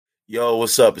Yo,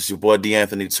 what's up? It's your boy D.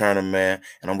 Anthony Turner, man,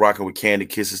 and I'm rocking with Candy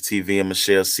Kisses TV and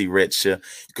Michelle C. Retcher.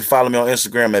 You can follow me on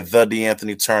Instagram at the D.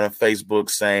 Anthony Turner, Facebook,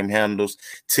 same handles,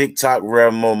 TikTok,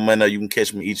 Rare Momentum. You can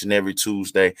catch me each and every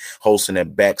Tuesday hosting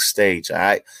at Backstage, all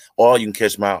right? Or you can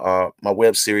catch my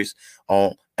web series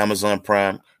on Amazon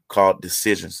Prime called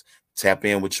Decisions. Tap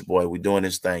in with your boy. We're doing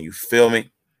this thing. You feel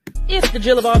me? It's the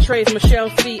Jill of all trades, Michelle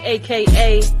C.,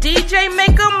 a.k.a. DJ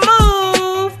Make a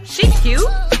Move. She cute.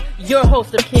 Your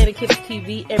host of Kandid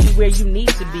TV, everywhere you need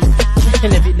to be.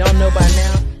 And if you don't know by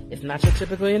now, it's not your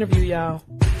typical interview, y'all.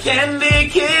 Candy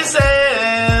kisses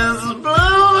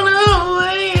blown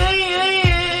away.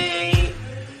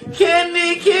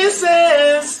 Candy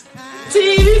kisses,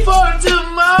 TV for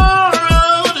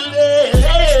tomorrow today.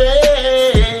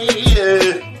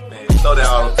 Man, throw that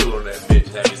auto-tune on that bitch.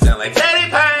 Have you sound like Teddy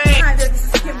Payne. Hi there,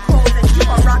 this is Kim Cole, and you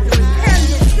are rocking with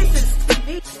Kandid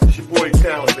TV. It's your boy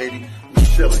Talent, baby.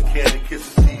 Michelle and Candy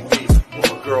Kisses TV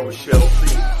with my girl Michelle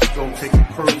C. Don't take it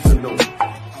personal.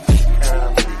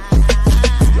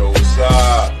 Yo, what's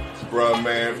up? It's Bruh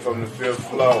Man from the fifth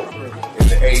floor. In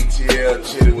the ATL,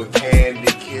 chilling with Candy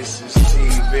Kisses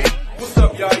TV. What's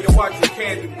up, y'all? You're watching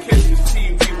Kandid Kisses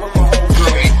TV with my whole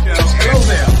girl, Michelle. Hello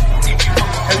there.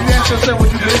 Have you asked yourself what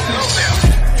you missing?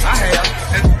 I have.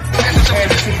 Candy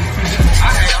Kisses TV.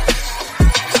 I have.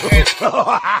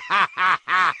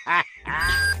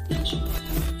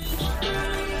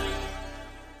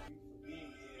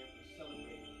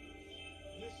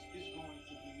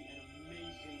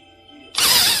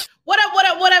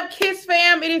 What up, Kiss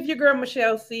fam? It is your girl,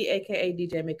 Michelle C., a.k.a.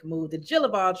 DJ Make a Move, the Jill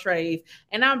of all trades,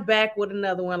 and I'm back with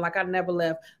another one like I never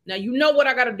left. Now, you know what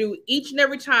I got to do each and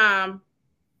every time.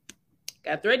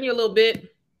 Got to threaten you a little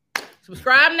bit.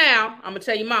 Subscribe now. I'm going to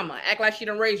tell you mama. Act like she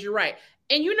done raised you right.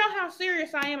 And you know how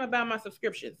serious I am about my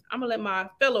subscriptions. I'm going to let my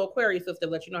fellow Aquarius sister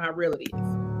let you know how real it is.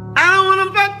 I don't want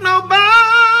to fuck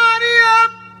nobody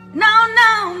up. No,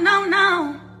 no, no,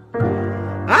 no.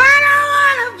 I don't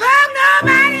want to fuck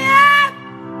nobody up.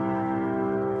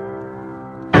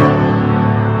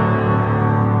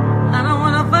 I don't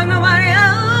want to fuck nobody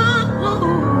else,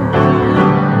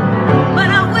 but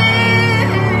I will.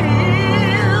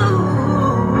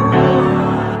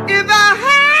 If I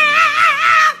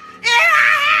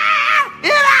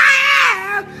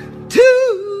have to.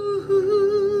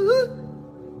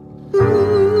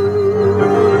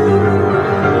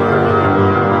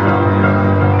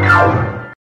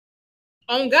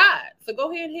 On God. So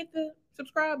go ahead and hit the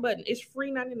subscribe button. It's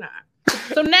free 99.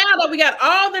 So now that we got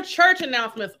all the church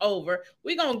announcements over,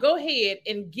 we're going to go ahead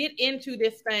and get into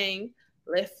this thing.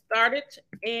 Let's start it,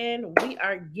 and we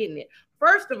are getting it.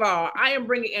 First of all, I am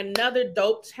bringing another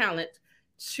dope talent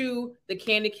to the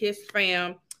Candy Kiss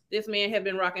fam. This man has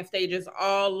been rocking stages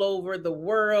all over the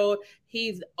world.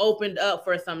 He's opened up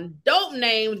for some dope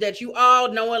names that you all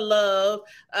know and love.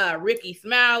 Ricky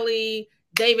Smiley,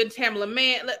 David Tamla,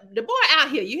 man, the boy out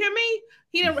here. You hear me?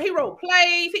 He wrote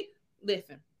plays.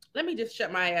 Listen, let me just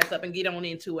shut my ass up and get on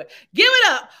into it. Give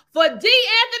it up for D.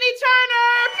 Anthony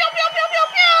Turner. Pew, pew, pew, pew,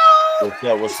 pew. What's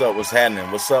up? What's up? What's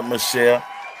happening? What's up, Michelle?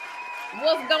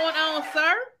 What's going on,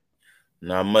 sir?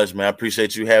 Not much, man. I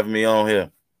appreciate you having me on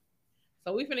here.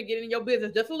 So we finna get in your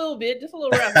business just a little bit, just a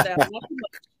little razzle dazzle, not too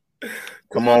much.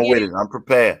 Come on with it. I'm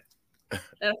prepared. Now,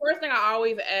 the first thing I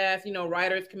always ask,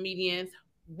 writers, comedians,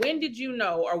 when did you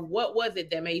know, or what was it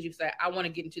that made you say, I want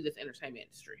to get into this entertainment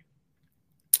industry?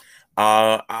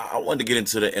 I wanted to get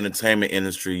into the entertainment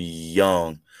industry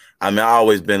young. I mean, I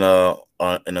always been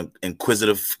an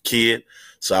inquisitive kid,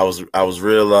 so I was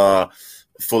real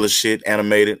full of shit,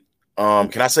 animated.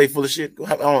 Can I say full of shit?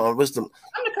 I don't know. What's the?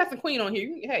 I'm the cussing queen on here.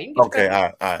 You can get okay,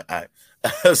 all right.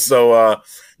 So,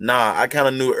 I kind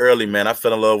of knew early, man. I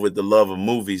fell in love with the love of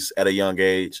movies at a young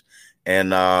age,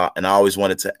 and I always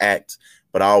wanted to act,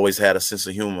 but I always had a sense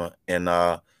of humor, and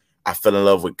I fell in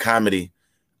love with comedy.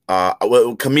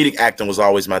 Comedic acting was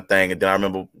always my thing, and then I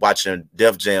remember watching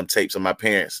Def Jam tapes of my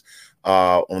parents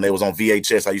when they was on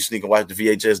VHS. I used to sneak and watch the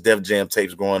VHS Def Jam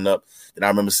tapes growing up. Then I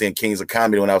remember seeing Kings of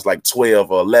Comedy when I was like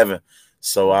 12 or 11.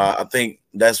 So I think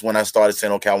that's when I started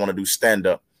saying, okay, I want to do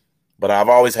stand-up. But I've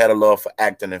always had a love for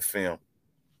acting and film.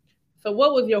 So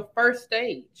what was your first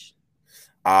stage?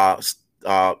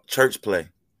 Church play.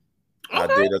 Okay. I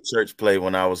did a church play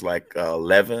when I was like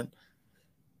 11.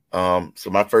 So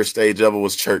my first stage ever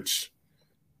was church.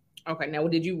 Okay. Now,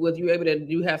 was you able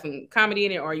to have some comedy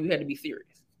in it, or you had to be serious?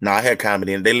 No, I had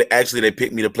comedy, and they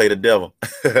picked me to play the devil.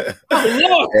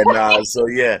 Oh, and so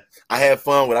yeah, I had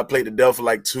fun when I played the devil for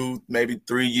like 2, maybe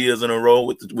 3 years in a row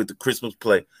with the Christmas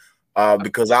play.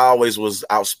 because I always was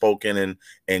outspoken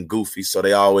and goofy, so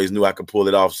they always knew I could pull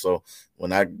it off. So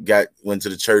when I went to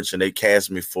the church and they cast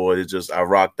me for it, I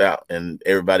rocked out and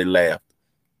everybody laughed.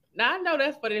 Now I know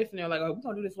that's funny. They're like, oh, we're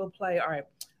gonna do this little play. All right,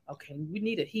 okay, we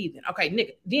need a heathen. Okay,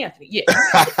 Nick, D'Anthony, yeah.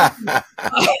 I was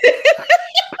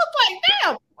like,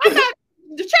 damn, I thought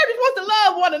the church is supposed to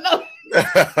love one another.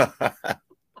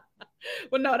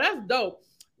 But no, that's dope.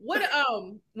 What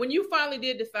when you finally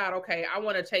did decide, okay, I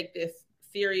want to take this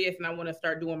serious and I want to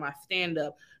start doing my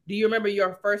stand-up, do you remember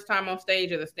your first time on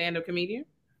stage as a stand-up comedian?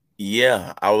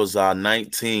 Yeah, I was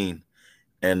 19,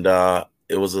 and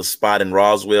it was a spot in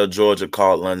Roswell, Georgia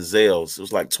called Lunzel's. It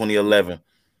was like 2011.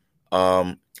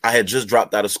 I had just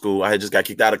dropped out of school. I had just got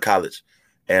kicked out of college,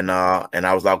 and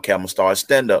I was like, okay, I'm gonna start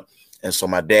stand-up. And so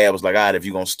my dad was like, all right, if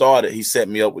you're gonna start it, he set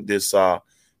me up with this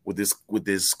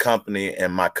company,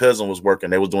 and my cousin was working.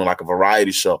 They was doing like a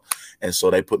variety show, and so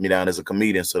they put me down as a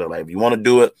comedian. So they're like, if you want to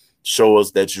do it, show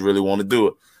us that you really want to do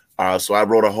it. So I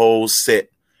wrote a whole set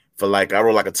I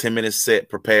wrote like a 10-minute set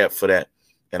prepared for that,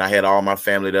 and I had all my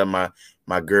family there, my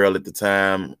girl at the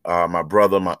time, my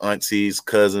brother, my aunties,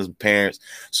 cousins, parents.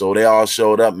 So they all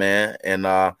showed up, man, and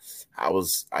I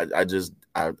rocked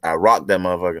that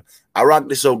motherfucker. I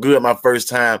rocked it so good my first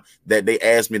time that they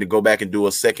asked me to go back and do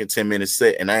a second 10-minute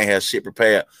set, and I ain't had shit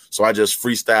prepared. So I just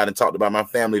freestyled and talked about my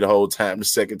family the whole time, the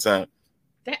second time.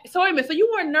 So wait a minute, so you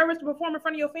weren't nervous to perform in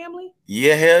front of your family?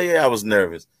 Yeah, hell yeah, I was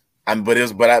nervous. I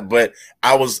was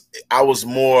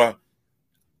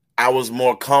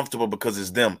more comfortable because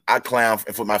it's them. I clown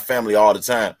for my family all the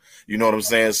time. You know what I'm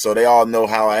saying? So they all know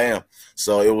how I am.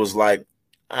 So it was like,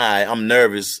 all right, I'm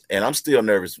nervous, and I'm still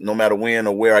nervous. No matter when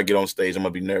or where I get on stage, I'm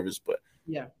gonna be nervous. But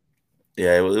yeah,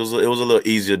 it was a little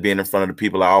easier being in front of the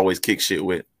people I always kick shit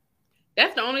with.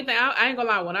 That's the only thing. I ain't gonna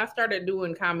lie. When I started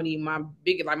doing comedy, my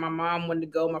mom wanted to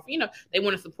go. They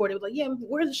want to support it. It was like, yeah,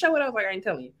 where's the show? And I was like, I ain't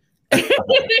telling you.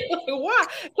 Why?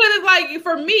 Because it's like,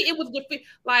 for me, it was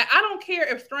like, I don't care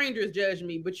if strangers judge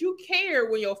me, but you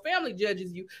care when your family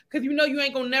judges you, because you know you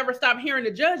ain't gonna never stop hearing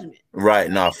the judgment.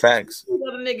 Right. No, facts.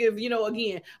 Other niggas,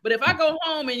 again. But if I go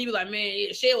home and you be like,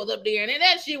 man, Shell was up there and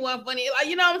that shit wasn't funny, like,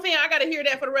 you know what I'm saying? I gotta hear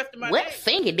that for the rest of my day. What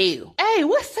singer do? Hey,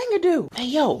 what singer do? Hey,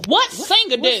 yo, what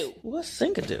singer do? What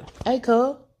singer do? Hey,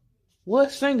 cuz.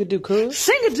 What singer do, cuz?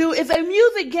 Singer do is a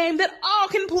music game that all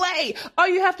can play. All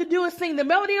you have to do is sing the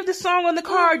melody of the song on the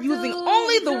card using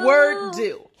only the word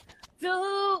do.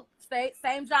 Do.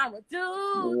 Same genre.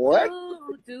 Do. What?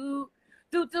 Do.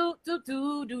 Do. Do. Do. Do.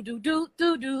 Do. Do. Do. Do.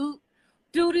 Do.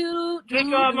 Do. Do. Kick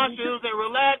off my shoes and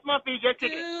relax my feet. Get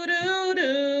ticket. Do.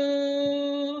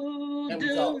 Do.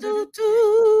 Do. Do. Do.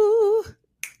 Do.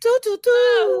 Do. Do.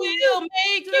 Do. We'll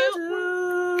make you.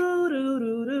 Do. Do.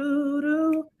 Do.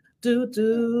 Do. Do,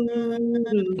 do,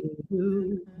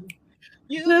 do.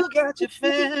 You got your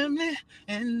family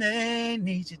and they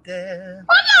need you there.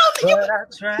 But I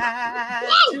try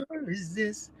to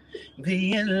resist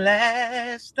being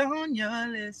last on your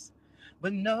list,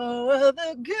 but no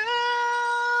other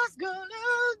girl's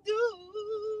gonna do.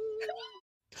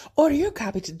 Order your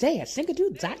copy today at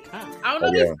singadoo.com. I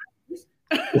don't know.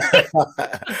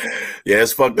 Yeah,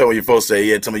 it's fucked up when you're supposed to say,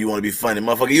 yeah, tell me you want to be funny.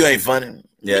 Motherfucker, you ain't funny.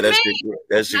 Yeah, that's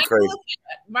shit crazy.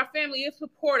 My family is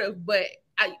supportive, but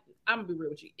I'm gonna be real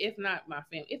with you. It's not my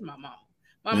family, it's my mom.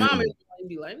 My mom is going to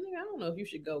be like, I don't know if you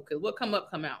should go, because what come out.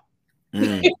 But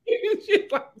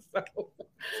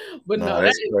no,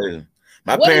 that's crazy.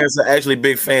 My parents are actually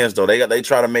big fans though. They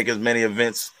try to make as many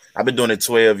events. I've been doing it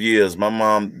 12 years. My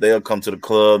mom, they'll come to the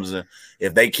clubs, and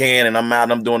if they can and I'm out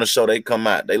and I'm doing a show, they come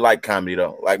out. They like comedy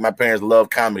though. Like, my parents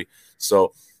love comedy.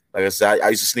 So like I said, I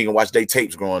used to sneak and watch their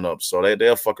tapes growing up. So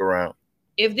they'll fuck around.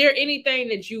 Is there anything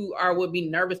that you would be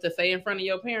nervous to say in front of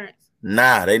your parents?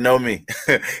 Nah, they know me.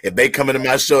 If they come into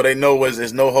my show, they know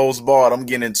there's no holds barred. I'm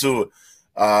getting into it.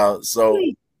 So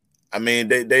I mean,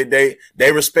 they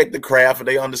respect the craft, and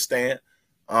they understand.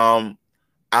 I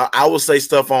will say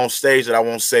stuff on stage that I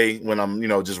won't say when I'm,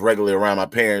 just regularly around my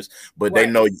parents, but They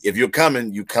know if you're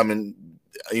coming, you coming,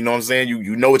 you know what I'm saying?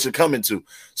 You know what you're coming to.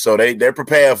 So they're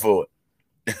prepared for it.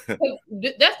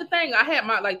 That's the thing. I had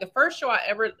the first show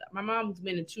my mom's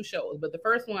been in 2 shows, but the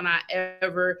first one I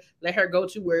ever let her go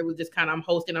to, where it was just kind of, I'm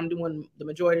hosting, I'm doing the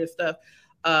majority of the stuff,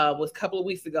 was a couple of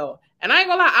weeks ago. And I ain't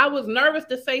gonna lie, I was nervous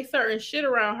to say certain shit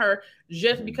around her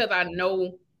just because I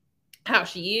know how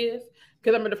she is.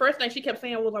 Because I remember the first thing she kept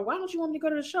saying was like, why don't you want me to go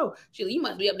to the show? She's like, you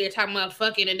must be up there talking about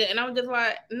fucking. And I was just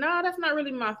like, no, that's not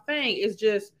really my thing. It's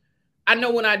just, I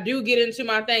know when I do get into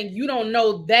my thing, you don't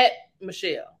know that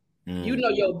Michelle. You know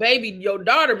your baby, your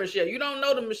daughter, Michelle. You don't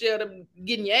know the Michelle that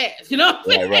getting your ass. You know what I'm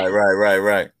saying?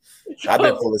 Right. So, I've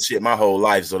been full of shit my whole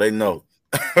life, so they know.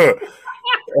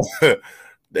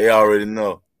 They already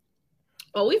know.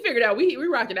 Oh, we figured out. We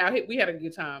rocked it out. We had a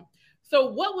good time. So,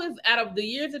 what was out of the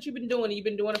years that you've been doing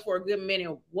it for a good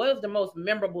minute? What is the most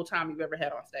memorable time you've ever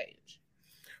had on stage?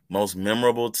 Most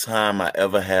memorable time I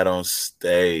ever had on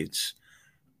stage.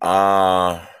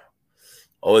 Oh,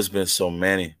 it's been so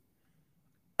many.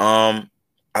 I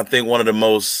think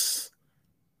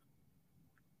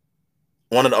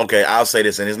okay, I'll say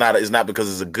this, and it's not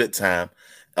because it's a good time,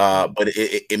 but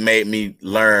it made me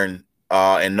learn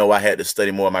and know I had to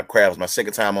study more of my craft. It was my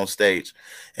second time on stage,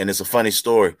 and it's a funny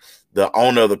story. The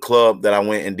owner of the club that I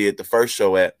went and did the first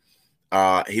show at,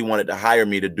 he wanted to hire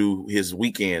me to do his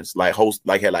weekends, like host,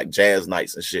 like had like jazz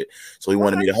nights and shit. So he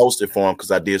wanted me to host it for him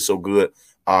because I did so good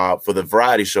for the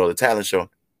variety show, the talent show.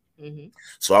 Mm-hmm.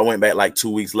 So I went back like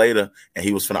 2 weeks later, and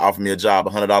he was finna offer me a job,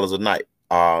 $100 a night,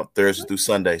 Thursday through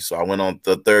Sunday. So I went on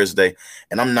the Thursday,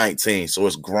 and I'm 19, so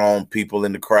it's grown people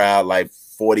in the crowd, like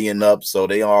 40 and up. So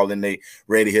they all in they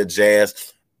ready to hear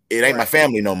jazz. It ain't my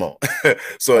family no more.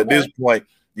 So at this point,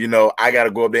 you know, I got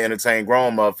to go up there and entertain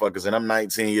grown motherfuckers, and I'm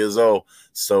 19 years old.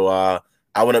 So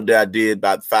I went up there, I did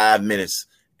about 5 minutes,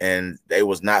 and they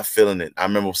was not feeling it. I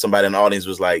remember somebody in the audience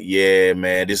was like, yeah,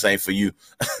 man, this ain't for you.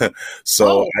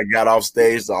 So I got off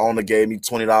stage. The owner gave me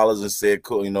 $20 and said,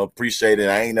 cool, you know, appreciate it.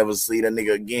 I ain't never see that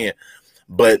nigga again.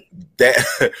 But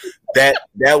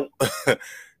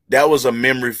that was a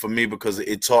memory for me because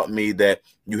it taught me that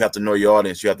you have to know your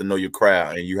audience, you have to know your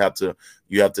crowd, and you have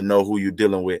to know who you're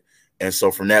dealing with. And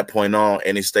so from that point on,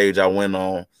 any stage I went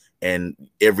on, and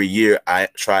every year I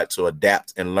tried to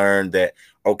adapt and learn that,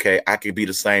 okay, I could be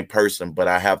the same person, but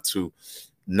I have to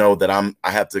know that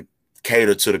I have to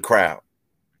cater to the crowd.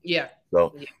 Yeah.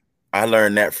 So I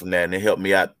learned that from that, and it helped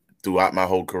me out throughout my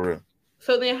whole career.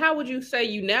 So then how would you say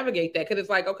you navigate that? Because it's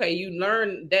like, okay, you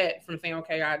learned that from saying,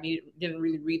 okay, didn't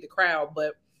really read the crowd.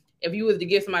 But if you was to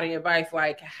give somebody advice,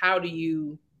 like how do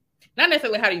you, not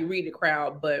necessarily how do you read the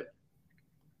crowd, but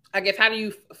I guess how do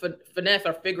you finesse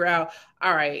or figure out,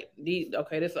 all right, this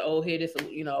is an old head,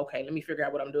 okay, let me figure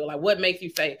out what I'm doing. Like what makes you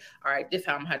say, all right, this is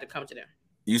how I'm going to have to come to them?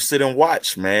 You sit and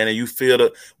watch, man, and you feel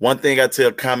the one thing I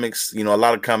tell comics, you know, a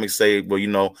lot of comics say, well, you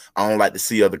know, I don't like to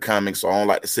see other comics, or I don't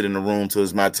like to sit in the room till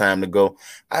it's my time to go.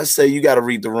 I say you got to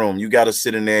read the room. You got to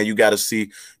sit in there. You got to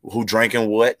see who drinking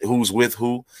what, who's with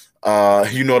who.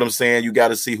 You know what I'm saying? You got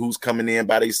to see who's coming in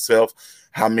by themselves.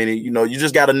 How many, you know, you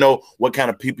just got to know what kind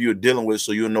of people you're dealing with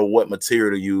so you'll know what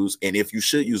material to use and if you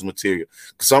should use material.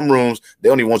 Some rooms, they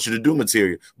don't even want you to do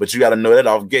material, but you got to know that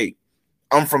off gate.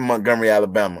 I'm from Montgomery,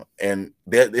 Alabama, and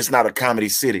it's not a comedy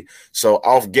city. So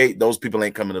off gate, those people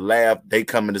ain't coming to laugh. They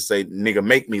coming to say, nigga,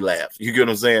 make me laugh. You get what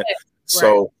I'm saying? Right.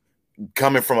 So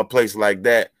coming from a place like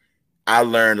that, I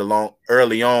learned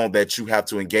early on that you have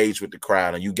to engage with the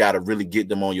crowd and you got to really get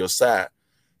them on your side.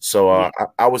 So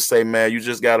I would say, man, you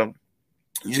just got to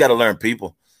learn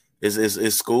people.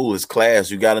 It's school, it's class.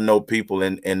 You got to know people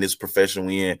in this profession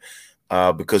we in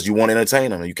because you want to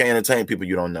entertain them. You can't entertain people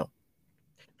you don't know.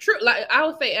 True. Like I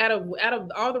would say out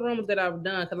of all the rooms that I've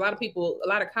done, because a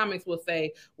lot of comics will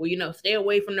say, well, you know, stay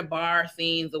away from the bar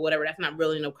scenes or whatever. That's not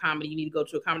really no comedy. You need to go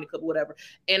to a comedy club or whatever.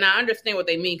 And I understand what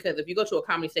they mean, because if you go to a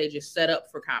comedy stage, it's set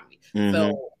up for comedy. Mm-hmm.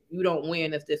 So you don't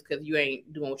win if this because you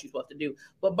ain't doing what you're supposed to do.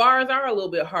 But bars are a little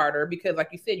bit harder because, like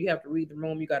you said, you have to read the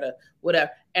room. You got to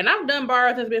whatever. And I've done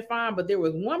bars that's been fine, but there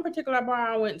was one particular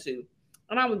bar I went to,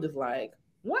 and I was just like,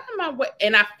 why am I?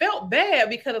 And I felt bad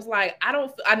because it's like I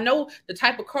know the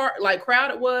type of crowd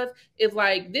it was. It's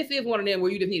like this is one of them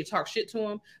where you just need to talk shit to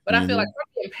them. But I feel like if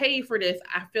I'm getting paid for this,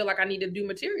 I feel like I need to do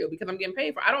material because I'm getting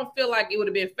paid for. I don't feel like it would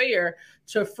have been fair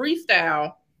to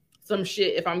freestyle some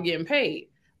shit if I'm getting paid.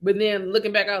 But then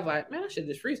looking back, I was like, man, I should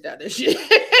just freestyle this shit.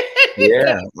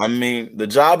 Yeah, I mean, the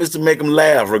job is to make them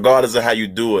laugh, regardless of how you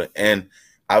do it. And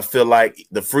I feel like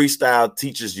the freestyle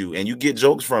teaches you, and you get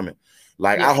jokes from it.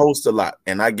 Like I host a lot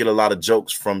and I get a lot of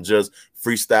jokes from just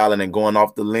freestyling and going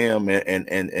off the limb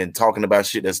and talking about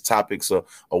shit that's topics or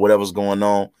whatever's going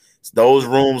on. Those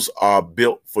rooms are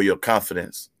built for your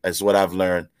confidence. That's what I've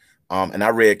learned. And I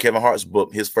read Kevin Hart's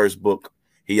book, his first book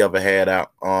he ever had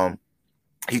out.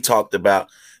 He talked about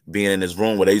being in his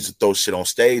room where they used to throw shit on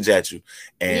stage at you.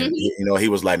 And, you know, he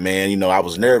was like, man, you know, I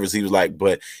was nervous. He was like,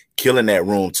 but killing that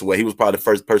room to where he was probably the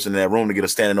first person in that room to get a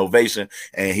standing ovation.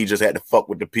 And he just had to fuck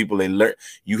with the people and learn.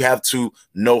 You have to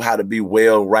know how to be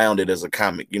well-rounded as a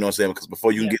comic. You know what I'm saying? Because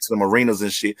before you can get to them arenas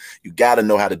and shit, you got to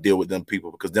know how to deal with them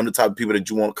people because them the type of people that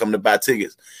you want to come to buy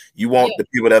tickets. You want the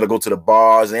people that'll go to the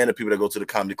bars and the people that go to the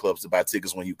comedy clubs to buy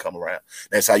tickets when you come around.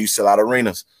 That's how you sell out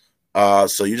arenas.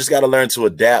 So you just got to learn to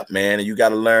adapt, man. And you got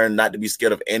to learn not to be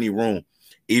scared of any room,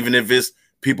 even if it's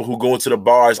people who go into the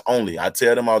bars only. I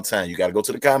tell them all the time, you got to go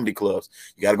to the comedy clubs.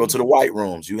 You got to go to the white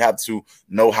rooms. You have to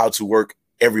know how to work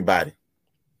everybody.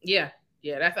 Yeah.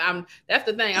 That's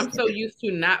the thing. I'm so used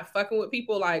to not fucking with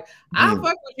people. Like, I'll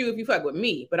fuck with you if you fuck with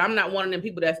me, but I'm not one of them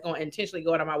people that's going to intentionally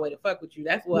go out of my way to fuck with you.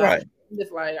 That's why I'm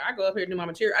just like, I go up here and do my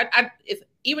material. It's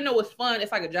even though it's fun,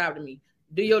 it's like a job to me.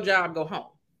 Do your job, go home.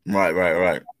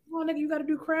 Right. Oh, nigga, you got to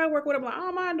do crowd work. What I'm like, I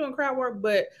don't mind doing crowd work,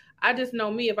 but I just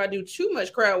know me. If I do too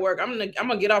much crowd work, I'm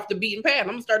gonna get off the beaten path.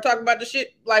 I'm gonna start talking about the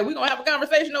shit. Like, we're gonna have a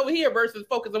conversation over here versus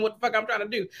focus on what the fuck I'm trying to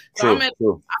do. So I'm at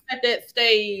that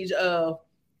stage of,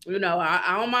 you know,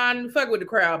 I don't mind fuck with the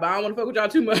crowd, but I don't want to fuck with y'all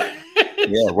too much.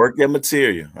 Yeah, work that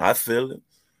material. I feel it.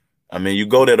 I mean, you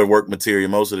go there to work material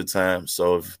most of the time.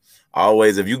 So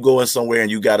if you go in somewhere and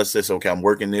you gotta say, okay, I'm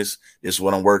working this is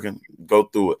what I'm working, go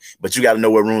through it. But you gotta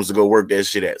know what rooms to go work that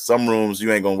shit at. Some rooms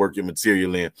you ain't gonna work your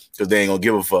material in because they ain't gonna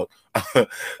give a fuck.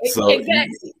 So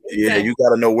exactly. You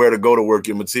gotta know where to go to work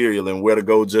your material and where to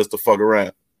go just to fuck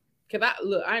around. Cause I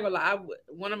ain't gonna lie.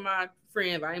 One of my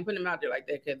friends, I ain't putting him out there like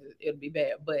that because it'll be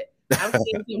bad. But I've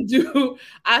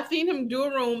seen him do a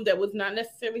room that was not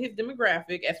necessarily his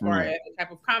demographic as far as the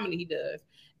type of comedy he does.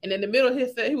 And in the middle of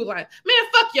his set, he was like, "Man,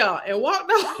 fuck y'all," and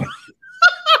walked off.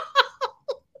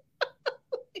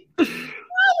 I'm like,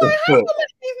 how many of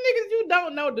these niggas you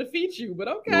don't know defeat you? But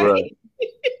okay. Right.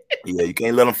 Yeah, you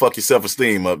can't let them fuck your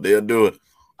self-esteem up. They'll do it.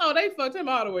 Oh, they fucked him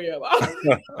all the way up. Like,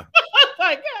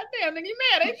 God damn, nigga, you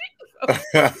mad, ain't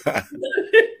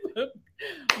you?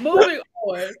 Moving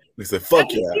on. They said, fuck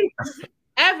yeah.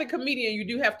 As a comedian, you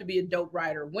do have to be a dope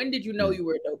writer. When did you know you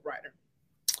were a dope writer?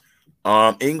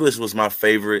 English was my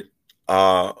favorite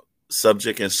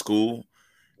subject in school.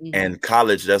 And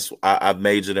college, I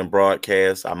majored in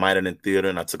broadcast. I minored in theater,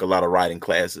 and I took a lot of writing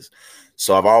classes.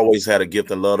 So I've always had a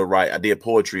gift and love to write. I did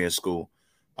poetry in school.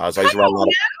 So I used to write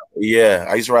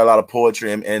I used to write a lot of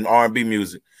poetry and R&B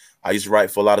music. I used to write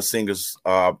for a lot of singers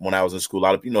when I was in school. A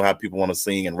lot of how people want to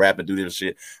sing and rap and do this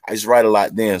shit. I used to write a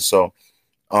lot then. So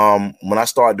when I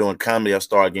started doing comedy, I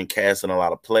started getting cast in a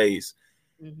lot of plays.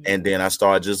 And then I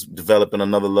started just developing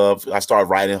another love. I started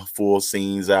writing full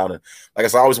scenes out. And like I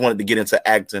said, I always wanted to get into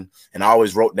acting, and I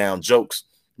always wrote down jokes,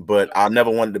 but I never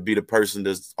wanted to be the person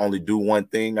that's only do one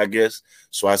thing, I guess.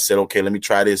 So I said, okay, let me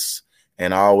try this.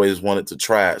 And I always wanted to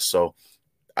try it. So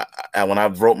when I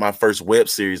wrote my first web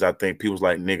series, I think people was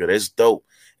like, nigga, that's dope.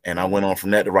 And I went on from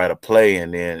that to write a play.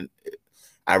 And then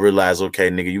I realized,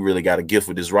 okay, nigga, you really got a gift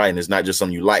with this writing. It's not just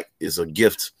something you like. It's a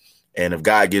gift. And if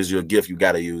God gives you a gift, you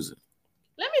got to use it.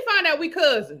 Let me find out we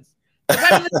cousins.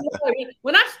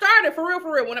 When I started, for real,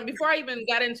 before I even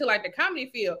got into like the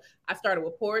comedy field, I started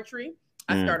with poetry.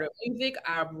 I started music.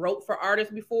 I wrote for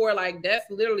artists before. Like, that's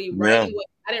literally writing.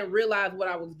 I didn't realize what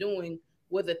I was doing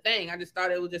was a thing. I just thought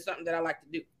it was just something that I like to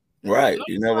do. Right.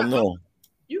 You never know.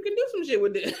 You can do some shit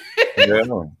with this. Yeah.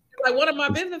 Like, one of my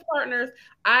business partners,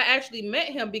 I actually met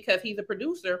him because he's a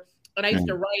producer, and I used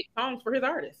to write songs for his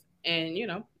artists. And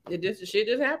shit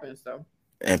just happens. So.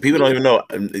 And people don't even know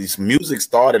music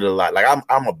started a lot. Like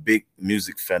I'm a big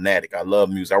music fanatic. I love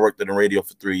music. I worked in the radio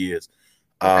for 3 years.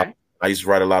 I used to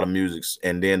write a lot of music.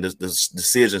 And then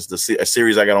the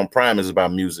series I got on Prime is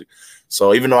about music.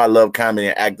 So even though I love comedy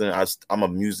and acting, I'm a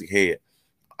music head.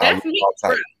 That's me.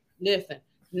 Listen,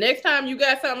 next time you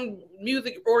got something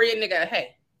music oriented, nigga,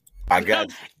 hey. I got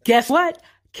you. Guess what?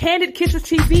 Kandid Kisses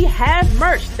TV has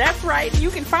merch. That's right.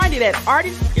 You can find it at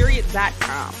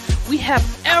artistperiod.com. We have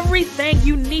everything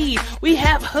you need. We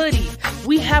have hoodies.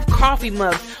 We have coffee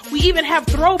mugs. We even have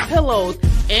throw pillows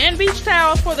and beach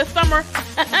towels for the summer.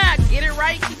 Get it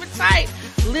right. Keep it tight.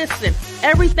 Listen,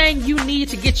 everything you need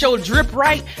to get your drip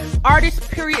right,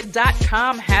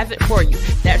 artistperiod.com has it for you.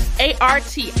 That's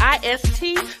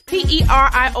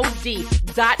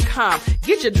artistperiod.com.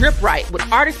 Get your drip right with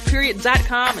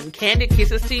artistperiod.com and Kandid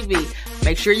Kisses TV.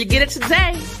 Make sure you get it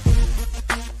today.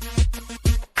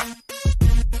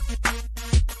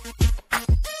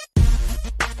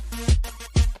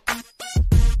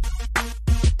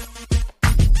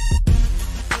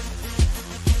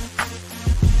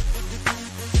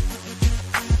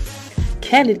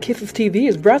 Kandid Kisses TV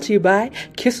is brought to you by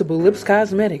Kissable Lips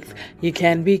Cosmetics. You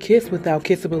can be kissed without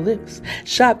kissable lips.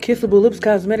 Shop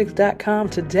KissableLipsCosmetics.com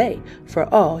today for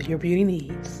all your beauty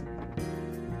needs.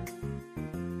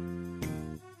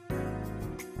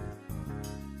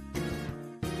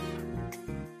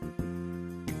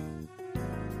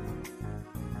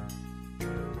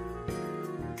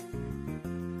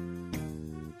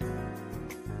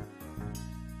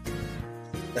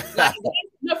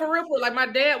 No, for real, like my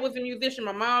dad was a musician.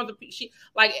 My mom's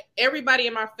like everybody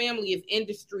in my family is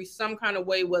industry some kind of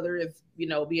way, whether it's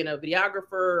being a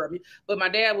videographer. But my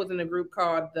dad was in a group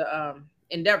called the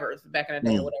Endeavors back in the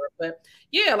day or whatever. But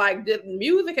yeah, like the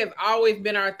music has always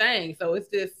been our thing. So it's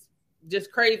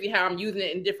just crazy how I'm using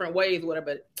it in different ways, whatever.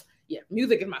 But yeah,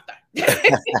 music is my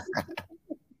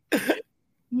thing.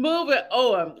 Moving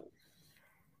on.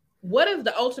 What is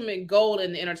the ultimate goal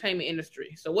in the entertainment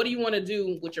industry? So what do you want to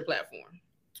do with your platform?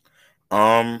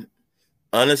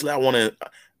 Honestly, I want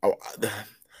to,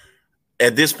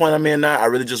 at this point I'm in now, I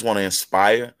really just want to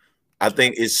inspire. I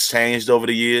think it's changed over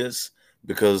the years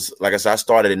because, like I said, I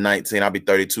started at 19. I'll be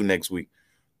 32 next week.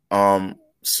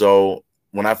 So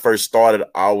when I first started,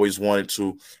 I always wanted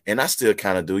to, and I still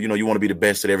kind of do, you want to be the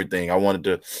best at everything. I wanted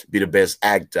to be the best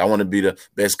actor. I want to be the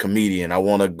best comedian. I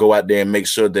want to go out there and make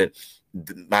sure that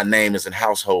my name is in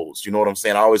households. You know what I'm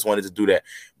saying? I always wanted to do that.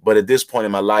 But at this point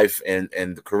in my life and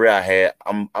the career I had,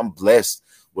 I'm blessed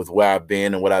with where I've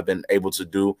been and what I've been able to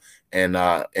do. And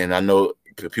I know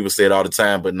people say it all the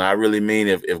time, but I really mean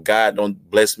if God don't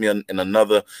bless me in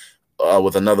another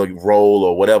with another role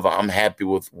or whatever, I'm happy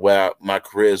with where my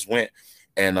careers went.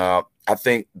 And I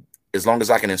think as long as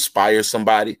I can inspire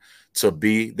somebody to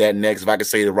be that next, if I can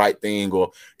say the right thing,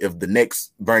 or if the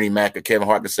next Bernie Mac or Kevin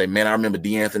Hart can say, man, I remember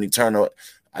D'Anthony Turner,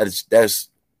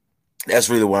 that's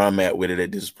really where I'm at with it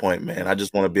at this point, man. I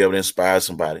just want to be able to inspire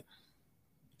somebody.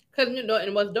 Because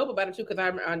and what's dope about it too, because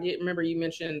I did remember you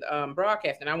mentioned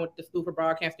broadcasting. I went to school for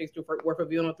broadcasting, work for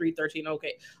V103, 13,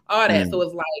 okay, all that. So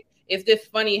it's like it's just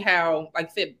funny how,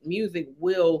 like I said, music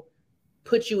will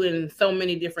put you in so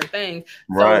many different things.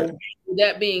 Right. So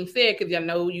that being said, because I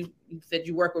know you said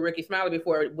you worked with Ricky Smiley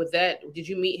before. Did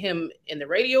you meet him in the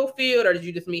radio field, or did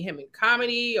you just meet him in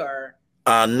comedy, or?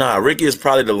 Nah, Ricky is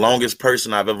probably the longest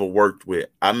person I've ever worked with.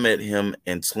 I met him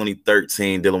in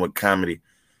 2013 dealing with comedy.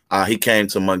 He came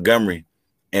to Montgomery,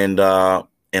 and a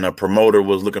promoter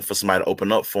was looking for somebody to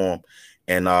open up for him.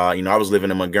 And I was living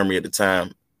in Montgomery at the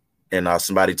time, and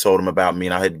somebody told him about me,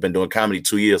 and I had been doing comedy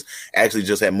 2 years. Actually,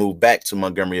 just had moved back to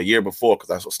Montgomery a year before because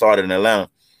I started in Atlanta.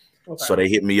 Okay. So they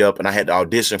hit me up, and I had to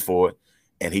audition for it.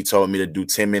 And he told me to do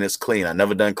 10 minutes clean. I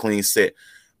never done clean set.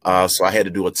 So I had to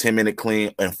do a 10-minute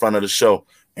clean in front of the show.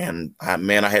 And I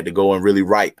had to go and really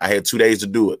write. I had 2 days to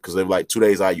do it because they were like 2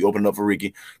 days out. You open up for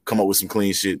Ricky, come up with some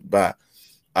clean shit. Bye.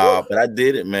 But I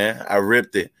did it, man. I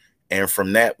ripped it. And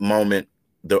from that moment,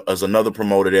 there was another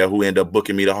promoter there who ended up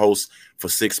booking me to host for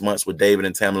 6 months with David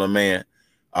and Tamela Mann,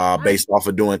 based off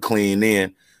of doing clean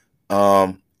in.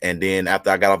 And then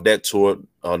after I got off that tour,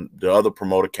 the other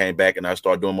promoter came back and I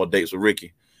started doing more dates with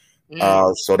Ricky.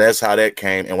 So that's how that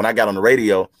came. And when I got on the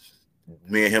radio,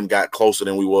 me and him got closer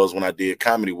than we was when I did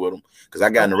comedy with him, because I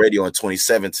got on the radio in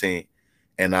 2017,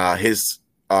 and his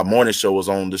morning show was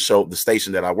on the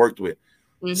station that I worked with.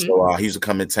 So he used to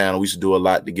come in town, and we used to do a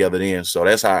lot together then. So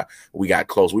that's how we got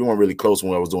close. We weren't really close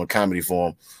when I was doing comedy for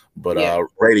him, but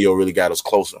radio really got us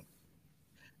closer.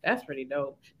 That's pretty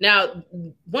dope. Now,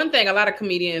 one thing, a lot of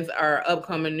comedians are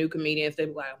upcoming new comedians. They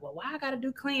be like, well, why I got to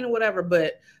do clean or whatever?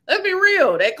 But let's be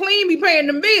real. That clean be paying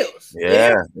them bills.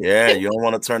 Yeah. You don't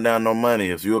want to turn down no money.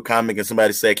 If you're a comic and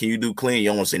somebody say, can you do clean? You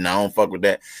don't want to say, no, I don't fuck with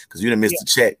that, because you done missed the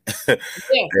check.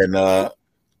 And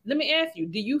let me ask you,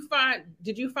 did you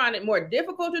find it more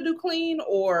difficult to do clean,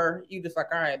 or you just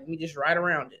like, all right, let me just ride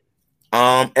around it?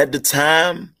 At the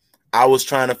time, I was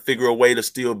trying to figure a way to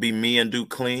still be me and do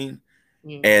clean.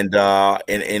 And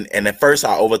at first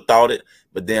I overthought it,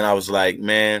 but then I was like,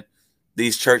 man,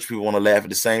 these church people want to laugh at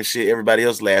the same shit everybody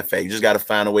else laugh at. You just got to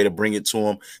find a way to bring it to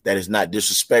them that is not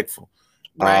disrespectful.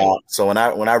 Right. So when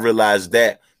I realized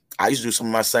that, I used to do some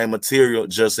of my same material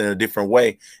just in a different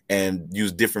way and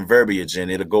use different verbiage, and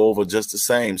it'll go over just the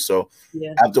same. So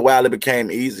after a while, it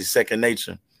became easy, second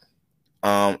nature.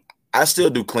 I still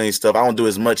do clean stuff. I don't do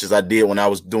as much as I did when I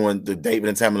was doing the David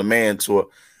and Tamela Mann tour.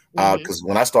 Because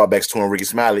when I started back touring Ricky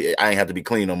Smiley, I ain't have to be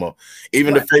clean no more.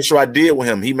 Even the first show I did with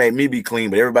him, he made me be clean,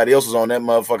 but everybody else was on that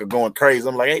motherfucker going crazy.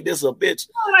 I'm like, ain't this a bitch?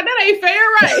 Oh, like, that ain't fair,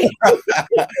 right?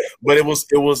 But it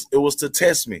was to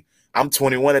test me. I'm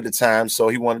 21 at the time, so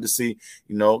he wanted to see,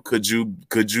 could you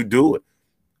do it?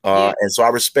 And so I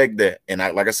respect that. And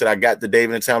like I said, I got the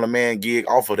David and Tamela Mann gig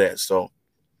off of that. So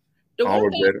the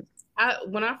one thing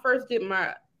when I first did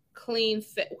my clean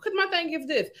set, because my thing is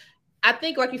this. I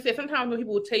think, like you said, sometimes when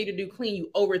people will tell you to do clean,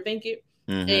 you overthink it.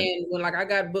 And when I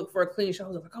got booked for a clean show, I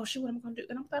was like, oh shit, what am I gonna do?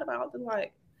 And I'm thought about it,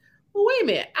 like, well, wait a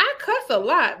minute, I cuss a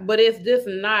lot, but it's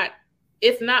not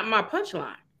my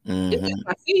punchline. It's just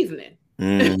my seasoning. So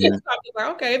I was like,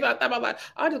 okay, so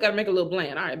I just gotta make it a little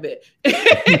bland. All right, bet.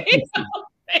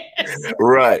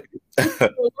 Right.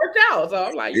 It worked out. So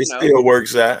I'm like, it still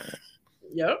works out.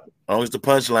 Yep. As long as the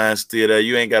punchline's still there,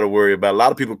 you ain't got to worry about it. A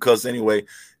lot of people cuss anyway.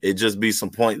 It just be some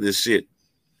pointless shit.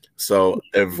 So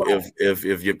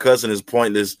if your cussing is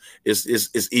pointless,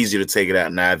 it's easier to take it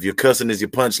out. Now, if your cussing is your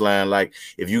punchline, like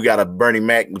if you got a Bernie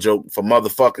Mac joke for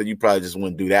motherfucker, you probably just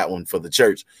wouldn't do that one for the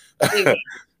church. Exactly.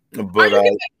 But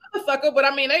motherfucker, but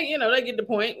I mean, they get the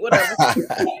point. Whatever.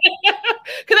 Because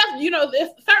that's there's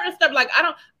certain stuff like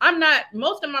I'm not.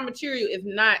 Most of my material is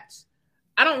not.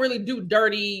 I don't really do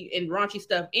dirty and raunchy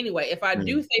stuff anyway. If I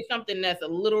do say something that's a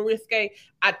little risque,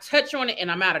 I touch on it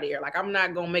and I'm out of there. Like I'm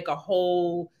not gonna make a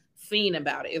whole scene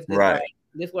about it. It's just like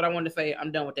this is what I wanted to say.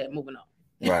 I'm done with that. Moving on.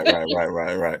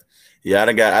 Right. Yeah, I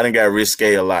done got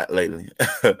risque a lot lately.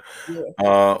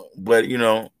 Yeah. But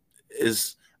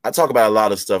I talk about a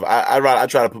lot of stuff. I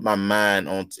try to put my mind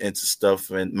into stuff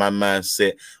and my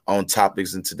mindset on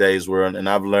topics in today's world. And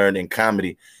I've learned in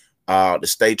comedy to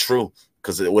stay true.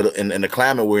 Because in the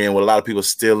climate we're in, with a lot of people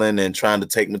stealing and trying to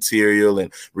take material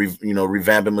and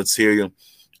revamping material,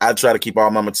 I try to keep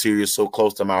all my material so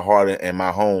close to my heart and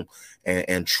my home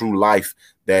and true life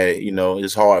that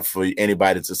it's hard for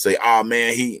anybody to say, "Oh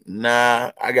man,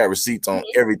 I got receipts on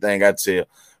everything I tell,"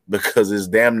 because it's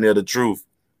damn near the truth.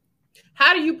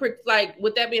 How do you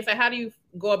with that being said, how do you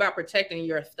go about protecting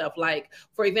your stuff? Like,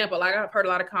 for example, like I've heard a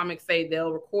lot of comics say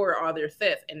they'll record all their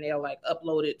sets and they'll like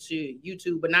upload it to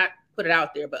YouTube, but not put it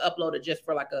out there, but upload it just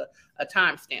for like a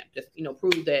timestamp. Just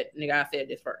prove that nigga I said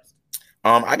this first.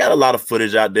 I got a lot of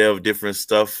footage out there of different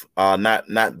stuff.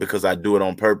 Not because I do it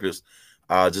on purpose,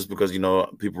 just because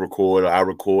people record or I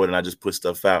record and I just put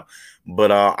stuff out.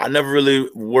 But I never really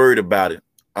worried about it.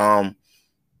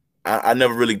 I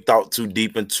never really thought too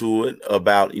deep into it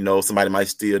about, somebody might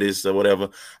steal this or whatever.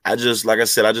 I just, like I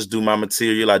said, I just do my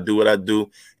material. I do what I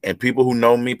do. And people who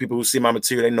know me, people who see my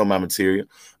material, they know my material.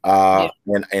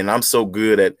 And I'm so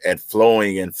good at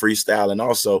flowing and freestyling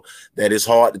also that it's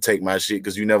hard to take my shit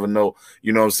because you never know,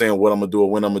 what I'm saying, what I'm going to do or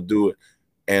when I'm going to do it.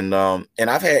 And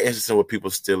I've had instances where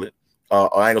people steal it.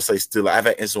 Or I ain't gonna say steal it. I've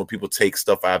had instances where people take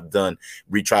stuff I've done,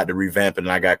 tried to revamp it,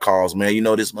 and I got calls, man,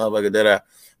 this motherfucker, that.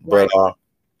 But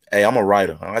hey, I'm a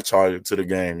writer. I charge it to the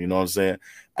game. You know what I'm saying?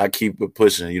 I keep it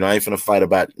pushing. I ain't finna fight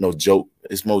about no joke.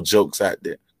 It's more jokes out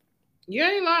there. You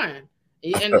ain't lying.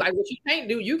 And like what you can't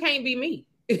do, you can't be me.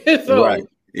 So, right.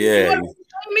 Yeah.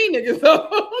 Me, nigga.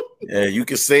 So. Yeah, you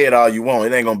can say it all you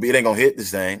want. It ain't gonna hit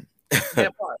this thing.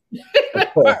 That part.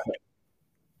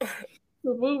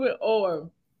 So moving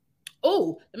on.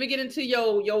 Oh, let me get into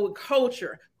your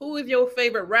culture. Who is your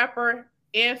favorite rapper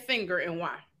and singer and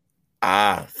why?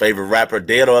 Favorite rapper,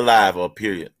 dead or alive, or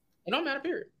period? It don't matter,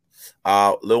 period.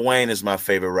 Lil Wayne is my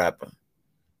favorite rapper.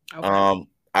 Okay.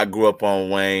 I grew up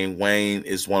on Wayne. Wayne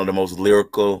is one of the most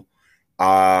lyrical,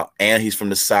 and he's from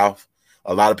the South.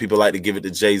 A lot of people like to give it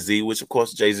to Jay-Z, which of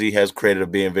course Jay-Z has credit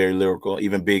of being very lyrical,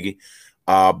 even Biggie.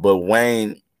 But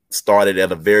Wayne started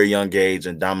at a very young age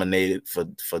and dominated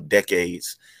for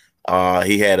decades.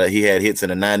 He had hits in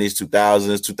the 90s,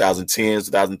 2000s, 2010s,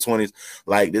 2020s.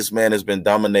 Like, this man has been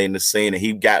dominating the scene, and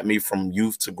he got me from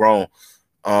youth to grown.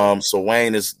 So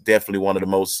Wayne is definitely one of the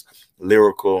most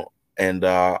lyrical and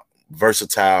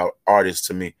versatile artists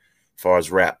to me as far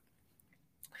as rap.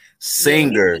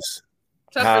 Singers.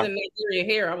 Tougher than Nigerian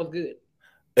hair, I was good.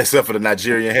 Except for the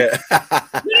Nigerian hair.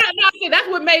 That's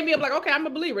what made me like, okay, I'm a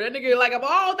believer. That nigga, like, of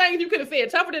all things you could have said,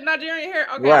 tougher than Nigerian hair.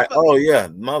 Okay, right. Oh yeah,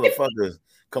 motherfuckers.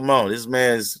 Come on, this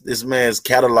man's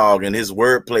catalog and his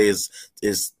wordplay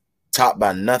is top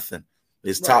by nothing.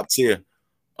 It's top tier.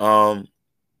 You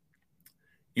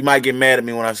might get mad at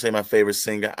me when I say my favorite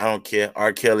singer. I don't care.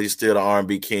 R. Kelly's still the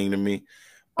R&B king to me.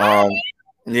 Yeah.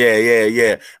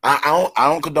 I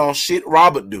don't condone shit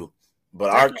Robert do, but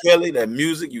R. Kelly, that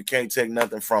music, you can't take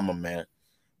nothing from him, man.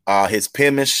 His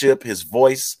penmanship, his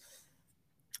voice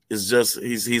is just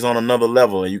he's on another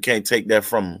level, and you can't take that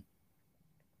from him.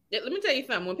 Let me tell you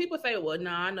something. When people say, well,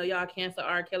 nah, I know y'all cancel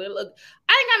R. Kelly. Look,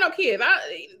 I ain't got no kids.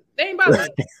 They ain't bothering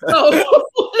me. So,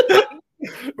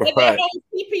 that whole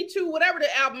CP2, whatever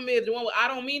the album is, the one with I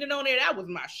Don't Mean It on there, that was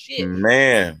my shit.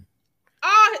 Man.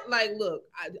 Look,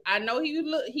 I know he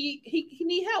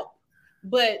need help.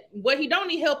 But what he don't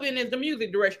need help in is the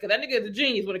music direction, because that nigga is a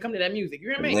genius when it comes to that music. You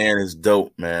hear me? Man is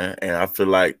dope, man. And I feel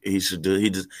like he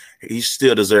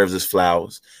still deserves his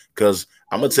flowers. Because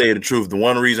I'm gonna tell you the truth. The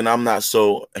one reason I'm not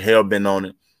so hell bent on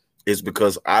it is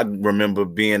because I remember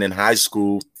being in high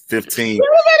school, 15. You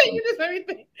just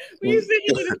everything. When you see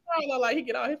him in his flowers, like he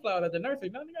get all his flowers at the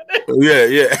nursery.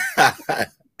 Yeah.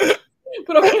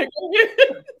 But okay, go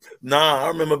ahead. Nah, I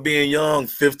remember being young,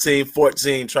 15,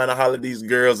 14, trying to holler at these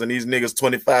girls and these niggas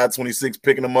 25, 26,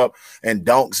 picking them up and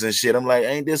donks and shit. I'm like,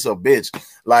 ain't this a bitch?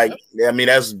 Like, I mean,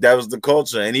 that was the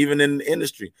culture. And even in the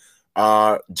industry,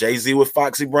 Jay-Z with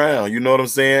Foxy Brown, you know what I'm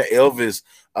saying? Elvis,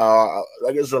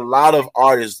 like there's a lot of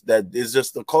artists that is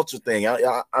just a culture thing.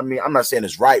 I mean, I'm not saying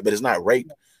it's right, but it's not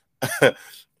rape.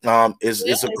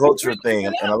 It's a culture thing,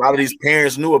 and a lot of these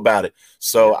parents knew about it.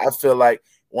 So I feel like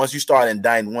once you start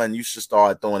indicting one, you should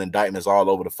start throwing indictments all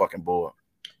over the fucking board.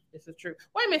 This is true.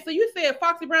 Wait a minute. So you said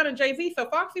Foxy Brown and Jay-Z. So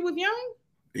Foxy was young?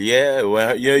 Yeah,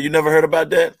 well, yeah, you never heard about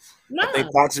that? No. I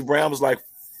think Foxy Brown was like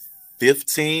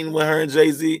 15 with her and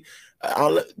Jay-Z.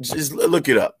 Just look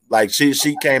it up. Like she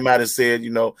came out and said, you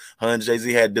know, her and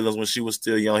Jay-Z had dealings when she was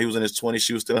still young. He was in his 20s,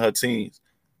 she was still in her teens.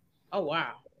 Oh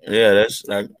wow. Yeah, that's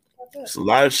like it's a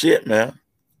lot of shit, man.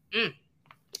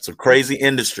 It's a crazy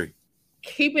industry.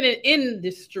 Keeping it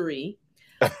industry.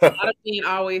 A lot of men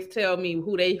always tell me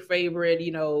who their favorite,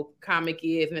 you know, comic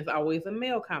is, and it's always a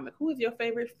male comic. Who is your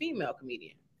favorite female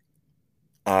comedian?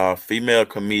 Female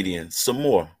comedian,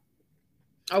 Samore.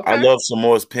 Okay. I love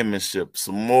Samore's penmanship.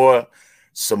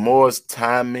 Samore's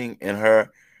timing and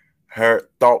her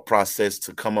thought process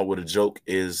to come up with a joke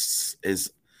is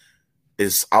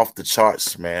off the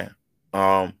charts, man.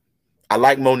 I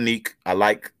like Monique. I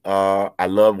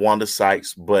love Wanda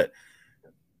Sykes, but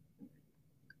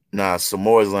nah,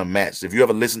 Samore is unmatched. If you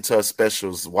ever listen to her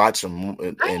specials, watch them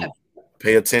and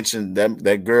pay attention.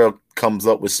 That girl comes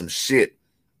up with some shit.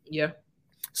 Yeah.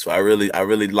 So I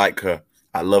really like her.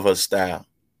 I love her style.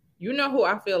 You know who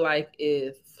I feel like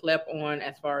is slept on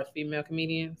as far as female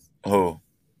comedians? Who?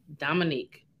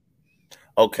 Dominique.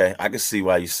 Okay, I can see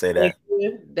why you say that.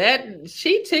 That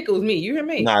she tickles me. You hear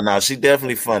me? Nah, she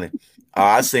definitely funny.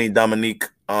 I seen Dominique.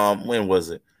 When was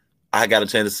it? I got a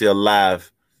chance to see her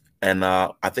live, and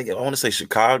I think I want to say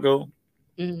Chicago.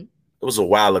 Mm-hmm. It was a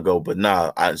while ago, but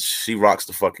nah, she rocks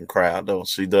the fucking crowd though.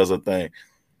 She does her thing.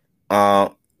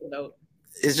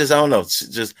 It's just I don't know.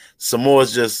 Just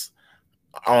Samoa's just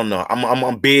I don't know.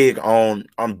 I'm big on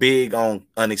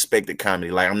unexpected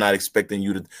comedy. Like I'm not expecting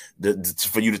you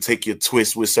for you to take your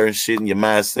twist with certain shit in your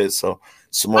mindset. So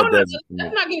Samoa does.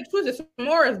 Let's not get twisted.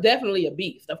 Samoa is definitely a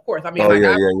beast, of course. I mean,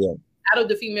 yeah. Out of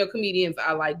the female comedians,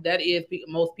 I like that is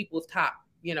most people's top,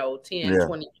 10,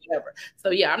 20, whatever.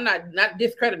 So yeah, I'm not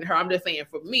discrediting her. I'm just saying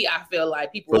for me, I feel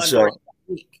like people underrate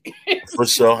week. For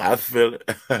sure, I feel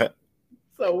it.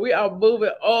 So we are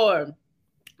moving on.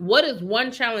 What is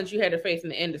one challenge you had to face in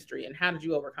the industry, and how did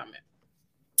you overcome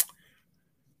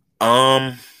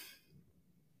it?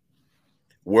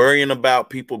 Worrying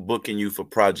about people booking you for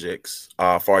projects,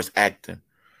 as far as acting.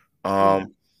 I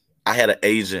had an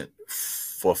agent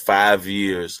for 5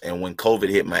 years, and when COVID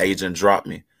hit, my agent dropped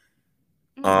me.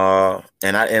 And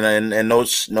no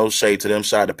shade to them.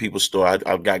 Shout out to People's Store.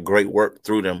 I've got great work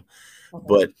through them,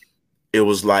 but it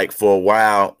was like for a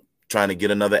while trying to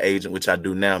get another agent, which I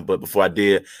do now. But before I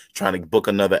did, trying to book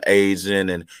another agent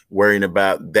and worrying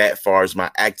about that far as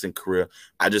my acting career,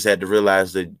 I just had to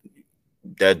realize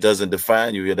that doesn't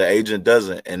define you. The agent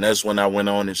doesn't. And that's when I went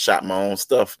on and shot my own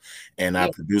stuff, and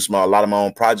I produced a lot of my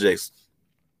own projects.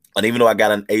 And even though I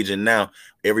got an agent now,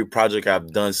 every project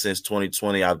I've done since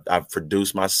 2020, I've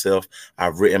produced myself,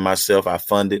 I've written myself, I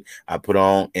funded, I put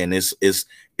on, and it's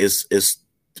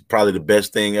probably the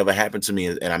best thing ever happened to me,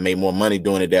 and I made more money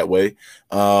doing it that way.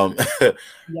 I've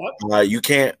learned you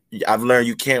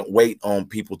can't wait on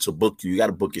people to book you. You got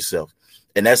to book yourself.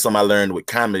 And that's something I learned with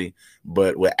comedy,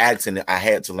 but with acting, I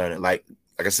had to learn it. Like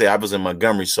I said, I was in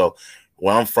Montgomery, so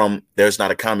where I'm from, there's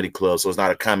not a comedy club, so it's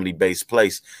not a comedy-based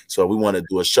place. So if we want to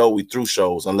do a show, we threw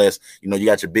shows, unless, you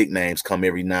got your big names come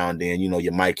every now and then,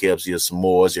 your Mike Epps, your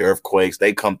Samores, your Earthquakes,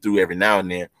 they come through every now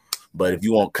and then. But if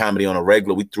you want comedy on a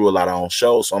regular, we threw a lot of our own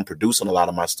shows, so I'm producing a lot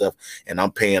of my stuff, and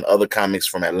I'm paying other comics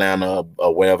from Atlanta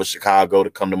or wherever, Chicago, to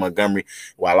come to Montgomery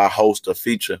while I host a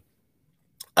feature.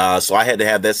 So I had to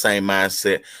have that same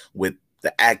mindset with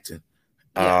the acting.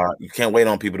 You can't wait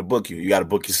on people to book you. You got to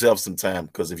book yourself sometime,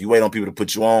 because if you wait on people to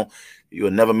put you on, you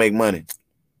will never make money.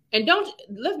 And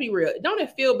let's be real, don't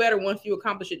it feel better once you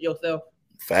accomplish it yourself?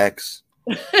 Facts.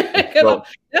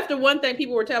 That's the one thing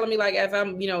people were telling me, like, as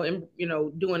I'm, doing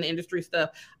the industry stuff.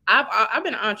 I've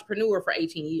been an entrepreneur for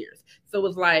 18 years. So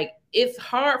it's like, it's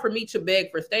hard for me to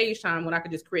beg for stage time when I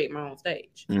could just create my own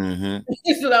stage.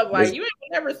 It's like, you ain't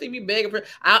never see me begging for.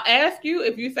 I'll ask you,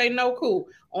 if you say no, cool.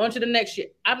 On to the next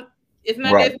shit. It's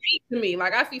not that deep to me.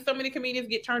 Like, I see so many comedians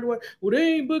get turned away. Well,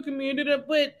 they ain't booking me,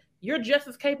 but you're just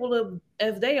as capable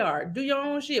as they are. Do your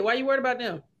own shit. Why are you worried about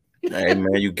them? Hey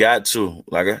man, you got to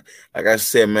like I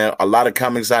said, man. A lot of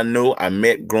comics I knew, I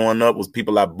met growing up was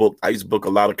people I booked. I used to book a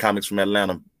lot of comics from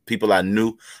Atlanta, people I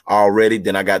knew already.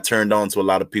 Then I got turned on to a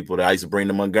lot of people that I used to bring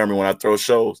to Montgomery when I throw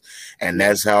shows, and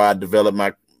that's how I developed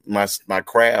my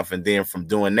craft. And then from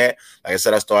doing that, like I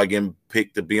said, I started getting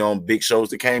picked to be on big shows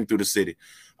that came through the city,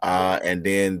 and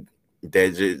then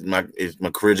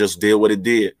my career just did what it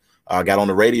did. I got on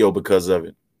the radio because of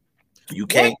it. You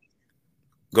can't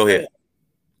go ahead.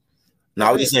 No,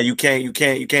 I was just saying you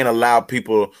can't allow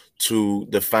people to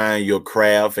define your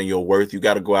craft and your worth. You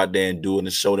got to go out there and do it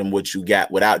and show them what you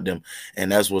got without them, and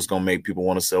that's what's gonna make people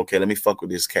want to say, "Okay, let me fuck with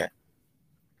this cat."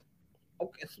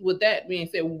 Okay, so with that being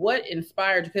said, what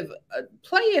inspired you? Because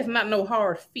play is not no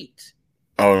hard feat.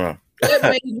 Oh no. What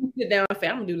made you sit down and say,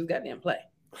 "I'm gonna do this goddamn play"?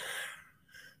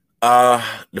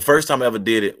 The first time I ever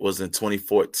did it was in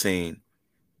 2014,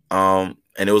 and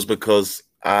it was because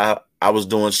I was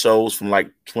doing shows from like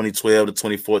 2012 to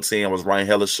 2014. I was writing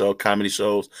hella comedy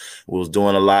shows. We was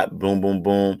doing a lot. Boom, boom,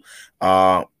 boom.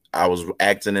 I was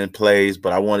acting in plays,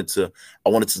 but I wanted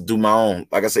to do my own.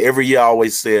 Like I said, every year I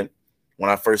always said when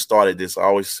I first started this, I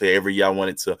always say every year I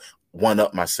wanted to one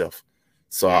up myself.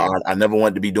 So I never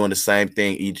wanted to be doing the same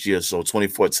thing each year. So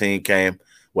 2014 came.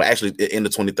 Well, actually, in the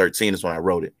 2013 is when I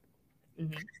wrote it.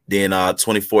 Mm-hmm. Then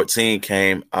 2014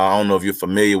 came. I don't know if you're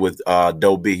familiar with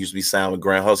Doe B. He used to be signed with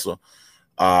Grand Hustle.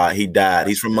 He died.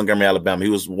 He's from Montgomery, Alabama. He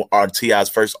was T.I.'s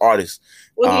first artist.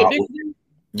 Was he a big dude?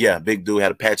 Yeah, big dude,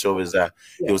 had a patch over his eye.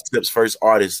 Yeah. He was Tip's first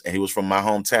artist, and he was from my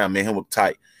hometown. Me and him were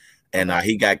tight. And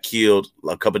he got killed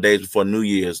a couple of days before New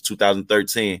Year's,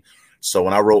 2013. So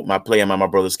when I wrote my play, Am I My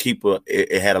Brother's Keeper,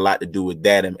 it had a lot to do with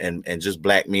that and just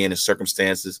black men and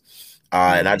circumstances.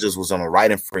 And I just was on a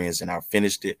writing fringe, and I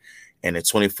finished it. And in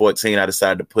 2014, I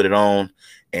decided to put it on,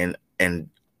 and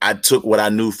I took what I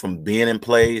knew from being in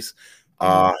plays,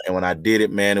 and when I did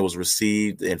it, man, it was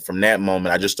received. And from that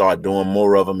moment, I just started doing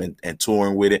more of them and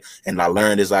touring with it, and I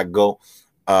learned as I go.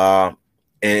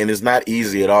 And it's not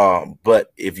easy at all,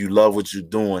 but if you love what you're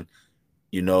doing,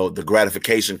 you know, the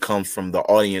gratification comes from the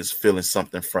audience feeling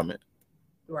something from it.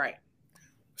 Right.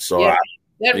 So yeah,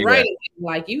 writing,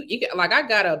 like you like I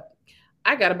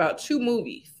got about 2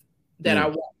 movies that I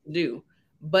want to do,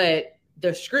 but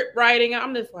the script writing,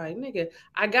 I'm just like, nigga,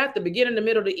 I got the beginning, the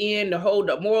middle, the end, the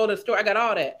moral of the story. I got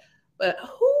all that, but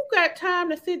who got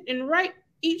time to sit and write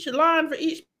each line for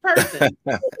each person?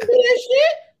 Do that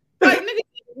shit, like, nigga,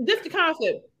 this the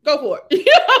concept. Go for it.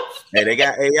 Hey, they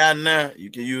got AI now. You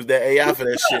can use that AI for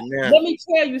that shit now. Let me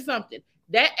tell you something.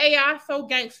 That AI so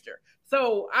gangster.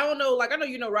 So I don't know, like I know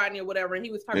you know Rodney or whatever, and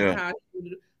he was talking about how he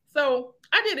would. So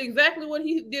I did exactly what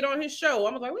he did on his show.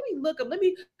 I was like, let me look up, let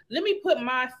me put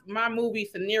my movie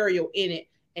scenario in it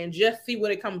and just see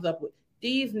what it comes up with.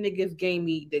 These niggas gave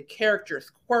me the characters'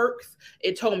 quirks.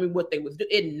 It told me what they was doing.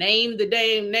 It named the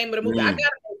name of the movie. I got a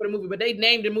name for the movie, but they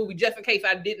named the movie just in case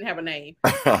I didn't have a name.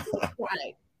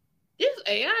 Like, this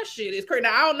AI shit is crazy.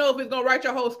 Now, I don't know if it's gonna write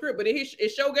your whole script, but it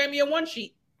sure gave me a one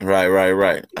sheet.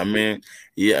 Right. I mean,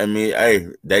 hey,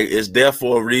 it's there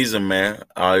for a reason, man.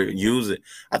 Use it.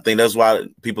 I think that's why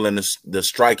people in the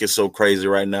strike is so crazy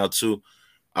right now too,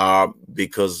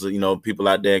 because you know people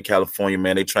out there in California,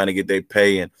 man, they trying to get their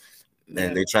pay and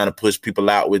they trying to push people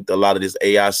out with a lot of this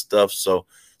AI stuff. So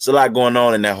it's a lot going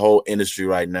on in that whole industry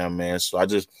right now, man. So I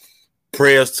just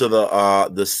prayers to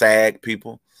the SAG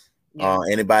people,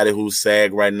 anybody who's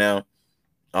SAG right now.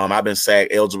 I've been SAG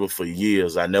eligible for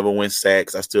years. I never went SAG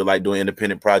because I still like doing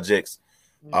independent projects.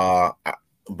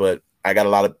 But I got a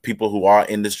lot of people who are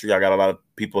industry. I got a lot of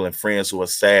people and friends who are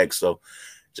SAG. So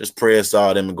just prayers to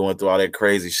all them and going through all that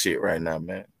crazy shit right now,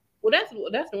 man. Well,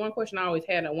 that's the one question I always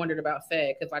had. I wondered about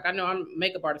SAG because, like, I know I'm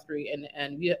makeup artistry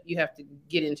and you have to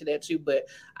get into that too. But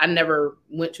I never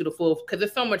went to the full because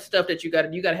there's so much stuff that you got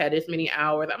to have this many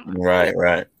hours.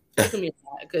 Right.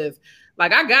 Because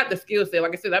like I got the skill set.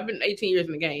 Like I said, I've been 18 years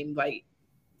in the game. Like,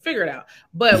 figure it out.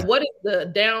 But what is the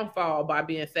downfall by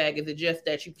being SAG? Is it just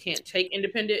that you can't take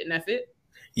independent and that's it?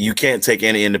 You can't take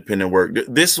any independent work.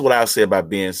 This is what I'll say about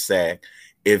being SAG.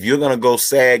 If you're gonna go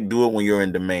SAG, do it when you're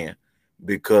in demand.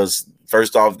 Because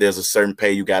first off, there's a certain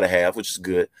pay you gotta have, which is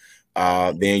good.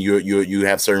 Then you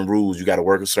have certain rules. You got to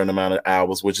work a certain amount of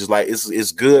hours, which is like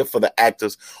it's good for the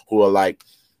actors who are like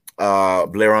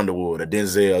Blair Underwood or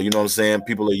Denzel. You know what I'm saying?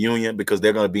 People are union because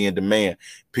they're gonna be in demand.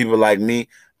 People like me,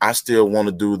 I still want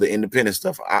to do the independent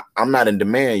stuff. I'm not in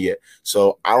demand yet,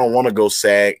 so I don't want to go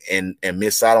SAG and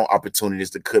miss out on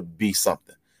opportunities that could be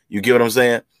something. You get what I'm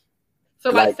saying? So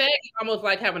like SAG is almost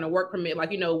like having a work permit. Like,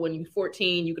 when you're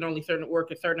 14, you can only work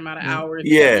a certain amount of hours.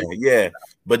 Yeah.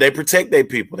 But they protect their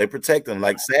people. They protect them.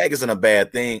 Like SAG isn't a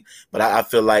bad thing, but I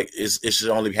feel like it should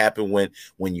only happen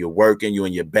when you're working, you're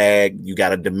in your bag, you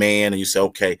got a demand, and you say,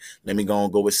 okay, let me go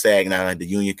with SAG now, and the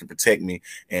union can protect me,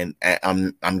 and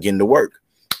I'm getting to work.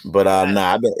 But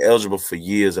I've been eligible for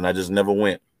years, and I just never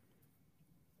went.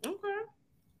 Okay.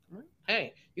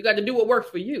 Hey, you got to do what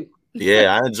works for you.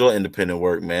 Yeah, I enjoy independent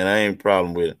work, man. I ain't a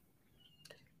problem with it.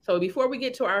 So before we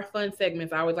get to our fun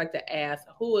segments, I always like to ask,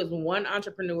 who is one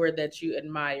entrepreneur that you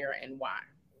admire and why?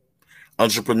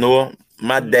 Entrepreneur?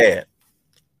 My dad.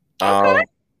 Okay.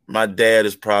 My dad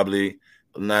is probably,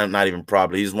 not even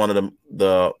probably, he's one of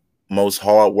the most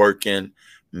hardworking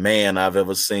man I've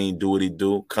ever seen do what he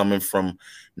do, coming from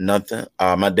nothing.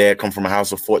 My dad come from a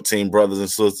house of 14 brothers and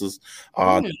sisters,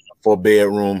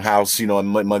 4-bedroom house, in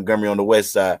Montgomery on the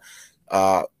west side.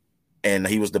 And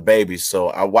he was the baby. So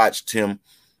I watched him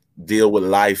deal with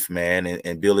life, man,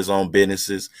 and build his own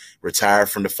businesses, retire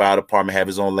from the fire department, have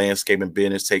his own landscaping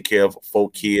business, take care of 4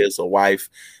 kids, a wife,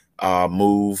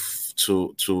 move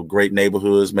to great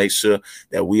neighborhoods, make sure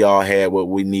that we all had what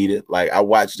we needed. Like, I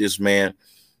watched this man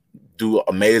do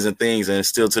amazing things, and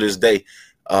still to this day,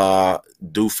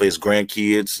 do for his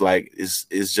grandkids. Like, it's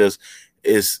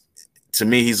to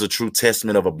me, he's a true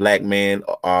testament of a black man,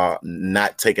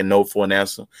 not taking no for an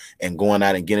answer and going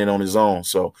out and getting it on his own.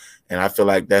 So, and I feel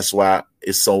like that's why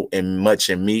it's so much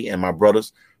in me and my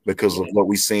brothers, because of what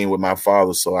we seen with my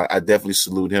father. So I definitely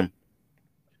salute him.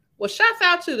 Well, shouts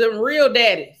out to them real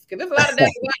daddies, because there's a lot of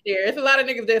daddies out there. There's a lot of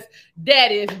niggas that's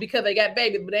daddies because they got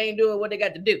babies, but they ain't doing what they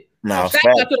got to do. No, so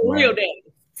shouts out to the real daddies.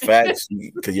 Facts,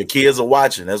 because your kids are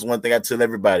watching. That's one thing I tell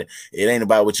everybody. It ain't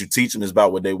about what you teach them; it's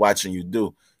about what they watching you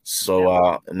do.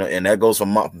 So, and that goes for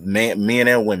men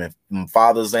and women,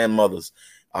 fathers and mothers.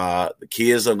 The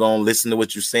kids are gonna listen to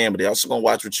what you're saying, but they also gonna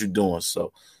watch what you're doing.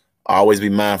 So, always be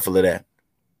mindful of that.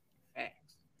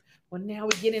 Well, now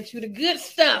we get into the good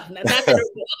stuff. Now, not that the other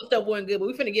stuff wasn't good, but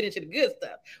we're finna get into the good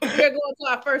stuff. We're going to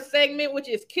our first segment, which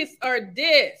is Kiss or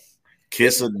Diss.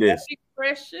 Kiss or Diss.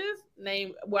 Crushes.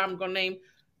 I'm gonna name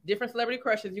different celebrity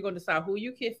crushes. You're gonna decide who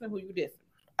you kissing, who you dissing.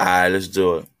 All right, let's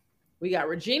do it. We got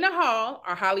Regina Hall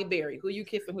or Holly Berry. Who you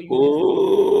kissing? Who you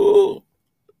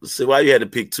dissing? See why you had to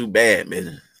pick too bad,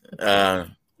 man. I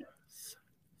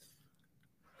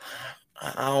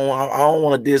don't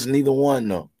want to diss neither one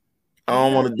though. I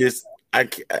don't want to diss. I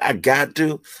got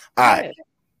to. All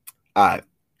right.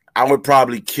 I would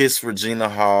probably kiss Regina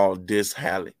Hall, diss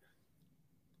Halle.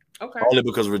 Okay. Only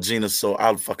because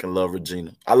I fucking love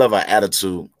Regina. I love her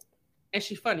attitude. And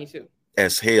she's funny too.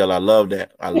 As hell. I love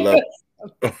that. I love it.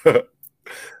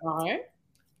 All right.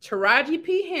 Taraji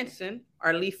P. Henson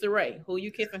or Lisa Ray? Who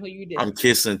you kissing? Who you dissing? I'm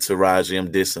kissing Taraji.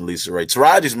 I'm dissing Lisa Ray.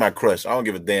 Taraji's my crush. I don't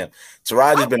give a damn.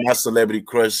 Taraji's been my celebrity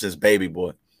crush since Baby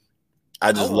Boy.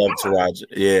 I just love Taraji.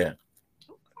 Yeah.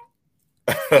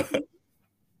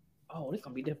 Oh, this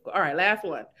gonna be difficult. All right, last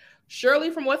one.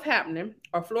 Shirley from What's Happening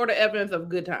or Florida Evans of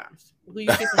Good Times? Who you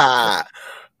kissing?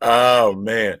 Oh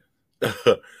man.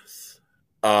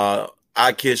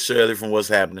 I kiss Shirley from What's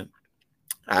Happening.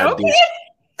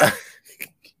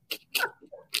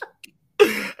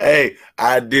 Hey,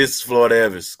 I diss Florida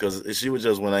Evans because she was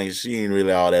just she ain't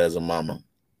really all that as a mama.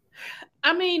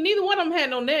 I mean, neither one of them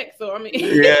had no neck, so I mean.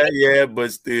 yeah,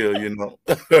 but still, I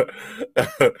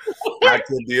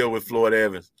can deal with Florida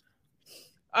Evans.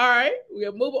 All right,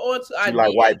 we'll move on to She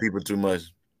like white people too much.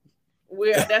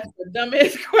 That's the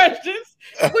dumbest questions.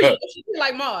 She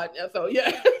like Maud, so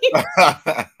yeah. All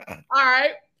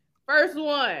right, first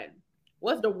one.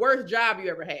 What's the worst job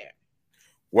you ever had?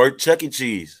 Work Chuck E.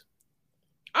 Cheese.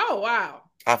 Oh wow!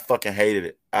 I fucking hated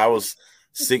it. I was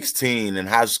 16 in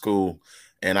high school,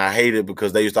 and I hated it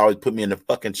because they used to always put me in the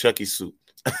fucking Chucky suit.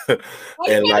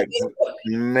 And like,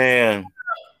 man,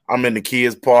 I'm in the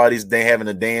kids' parties, they having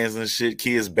a dance and shit.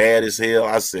 Kids bad as hell.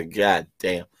 I said, God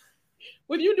damn.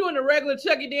 When you doing the regular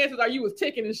Chucky dances, or you was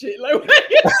ticking and shit? Like,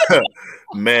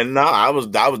 man, no, I was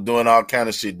doing all kind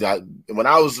of shit. When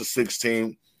I was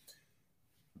 16,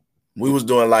 we was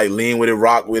doing like lean with it,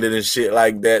 rock with it, and shit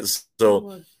like that.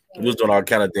 So we was doing all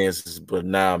kind of dances. But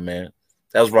nah, man,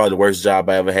 that was probably the worst job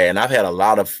I ever had. And I've had a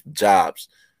lot of jobs,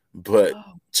 but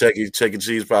Chuck E.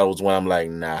 Cheese probably was one I'm like,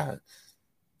 nah.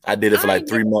 I did it for like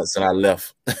 3 months and I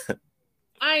left.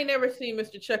 I ain't never seen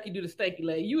Mr. Chucky do the stanky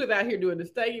leg. You was out here doing the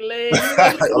stanky leg.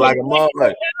 Like a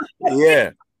motherfucker.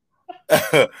 Yeah.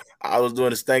 I was doing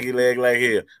the stanky leg like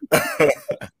here.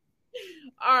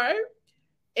 All right.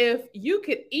 If you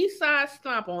could east side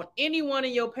stomp on anyone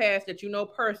in your past that you know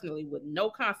personally with no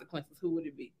consequences, who would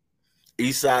it be?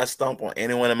 East side stomp on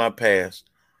anyone in my past.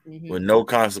 with no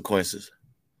consequences.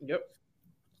 Yep.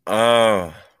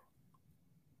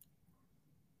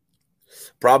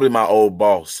 Probably my old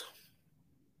boss.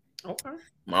 Okay.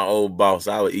 My old boss.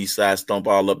 I would east side stomp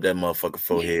all up that motherfucker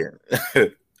forehead.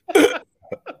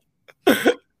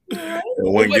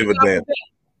 Wouldn't give a damn.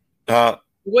 Huh?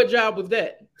 What job was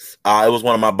that? It was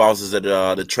one of my bosses at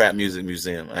the Trap Music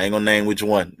Museum. I ain't gonna name which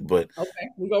one, but okay,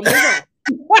 we're gonna move on.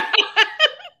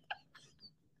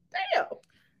 Damn.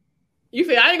 You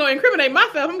say I ain't gonna incriminate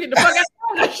myself. I'm getting the fuck out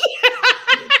of shit.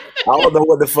 I don't know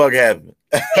what the fuck happened.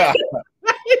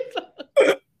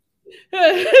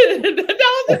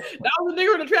 that was a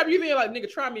nigga in the Trap Museum. Like,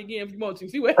 nigga, try me again if you want to.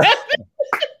 See what happens.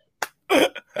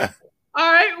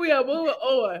 All right, we are moving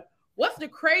on. What's the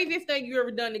craziest thing you ever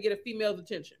done to get a female's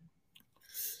attention?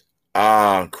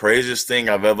 Craziest thing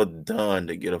I've ever done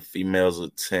to get a female's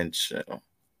attention.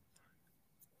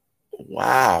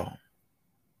 Wow.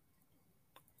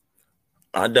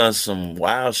 I done some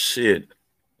wild shit.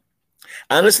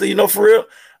 Honestly, you know, for real,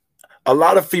 a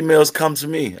lot of females come to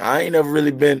me. I ain't never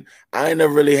really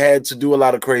had to do a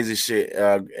lot of crazy shit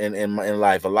in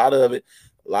life. A lot of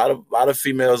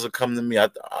females have come to me.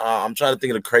 I'm trying to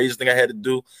think of the craziest thing I had to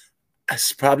do.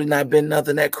 It's probably not been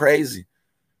nothing that crazy.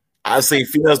 I've seen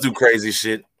females do crazy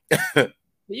shit.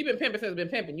 You've been pimping since been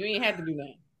pimping. You ain't had to do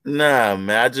nothing. Nah,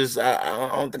 man. I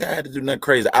don't think I had to do nothing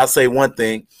crazy. I'll say one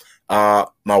thing. My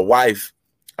wife,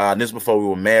 this before we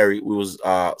were married, we was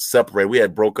separated. We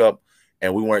had broke up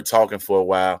and we weren't talking for a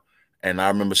while. And I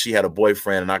remember she had a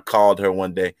boyfriend and I called her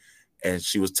one day and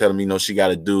she was telling me, she got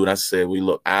a dude. I said,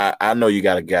 look, I know you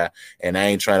got a guy and I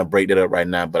ain't trying to break that up right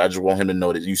now, but I just want him to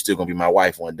know that you still gonna be my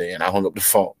wife one day. And I hung up the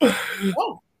phone.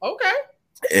 Oh, okay.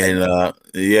 And and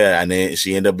then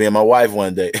she ended up being my wife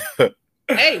one day.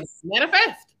 Hey,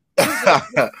 manifest.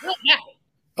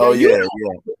 Oh yeah,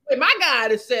 yeah. My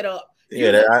God is set up.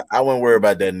 Yeah, I wouldn't worry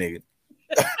about that nigga.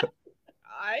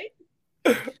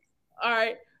 All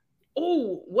right.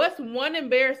 Ooh, what's one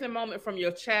embarrassing moment from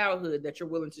your childhood that you're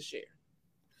willing to share?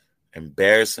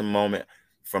 Embarrassing moment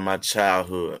from my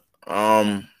childhood.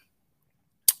 I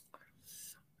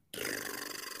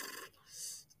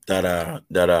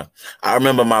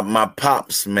remember my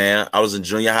pops, man. I was in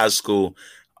junior high school.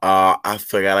 I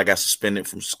forgot I got suspended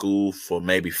from school for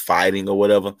maybe fighting or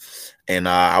whatever. And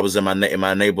I was in my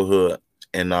neighborhood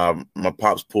and my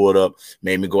pops pulled up,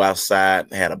 made me go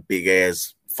outside, had a big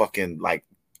ass fucking like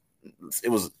it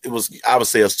was I would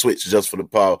say a switch just for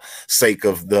the sake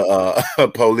of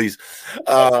the police.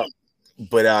 But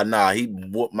nah, he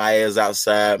whooped my ass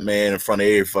outside, man, in front of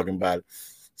every fucking body.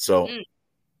 So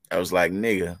I was like,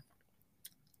 nigga.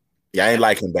 Yeah, I ain't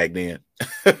like him back then.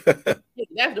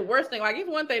 That's the worst thing. Like, it's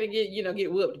one thing to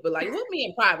get whooped, but like, whoop me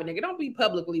in private, nigga. Don't be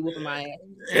publicly whooping my ass.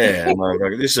 Yeah,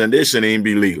 motherfucker. This shouldn't even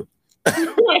be legal. All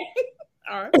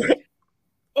right.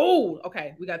 Oh,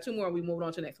 okay. We got two more and we moved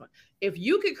on to the next one. If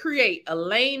you could create a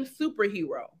lame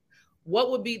superhero,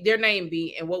 what would be their name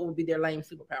be and what would be their lame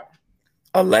superpower?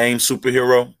 A lame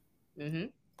superhero? Mm-hmm.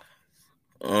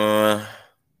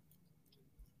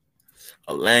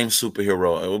 A lame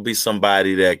superhero. It would be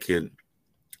somebody that could.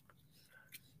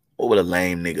 What would a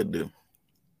lame nigga do?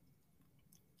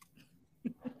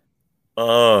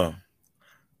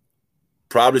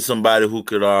 Probably somebody who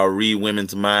could read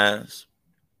women's minds.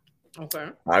 Okay.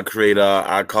 I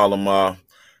call them the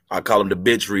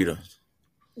bitch reader.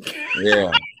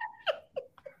 Yeah.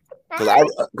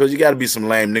 Because you got to be some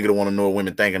lame nigga to want to know what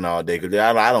women thinking all day. Because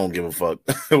I don't give a fuck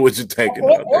what you thinking.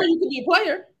 Or you could be a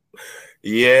player.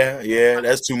 Yeah,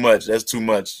 that's too much.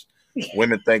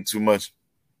 Women think too much.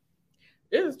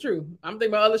 It is true. I'm thinking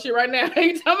about other shit right now.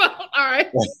 You talking about? All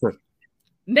right.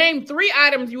 Name 3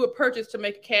 items you would purchase to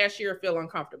make a cashier feel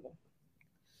uncomfortable.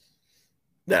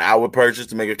 That I would purchase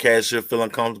to make a cashier feel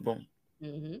uncomfortable.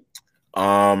 Mm-hmm.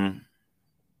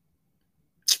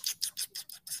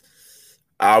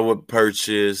 I would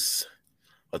purchase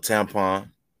a tampon.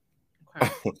 Okay.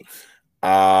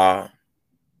 A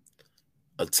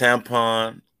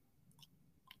tampon,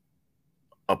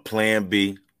 a Plan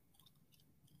B.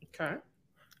 Okay.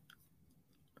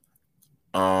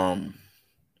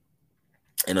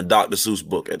 And a Dr. Seuss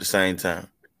book at the same time.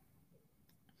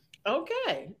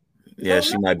 Okay. Yeah,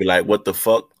 she might be like, "What the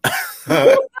fuck?"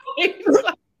 I'll put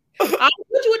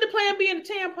you with the Plan B and the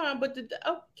tampon, but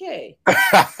okay.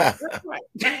 That's right.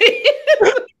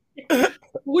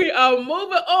 We are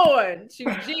moving on to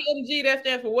GMG. That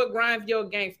stands for what grinds your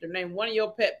gangster. Name one of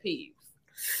your pet peeves.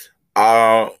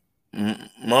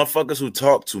 Motherfuckers who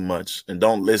talk too much and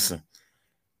don't listen.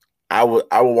 I would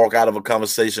walk out of a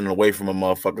conversation and away from a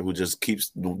motherfucker who just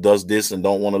does this and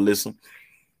don't want to listen.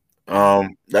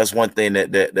 That's one thing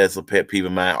that's a pet peeve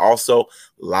of mine. Also,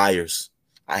 liars.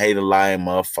 I hate a lying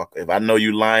motherfucker. If I know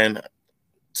you lying,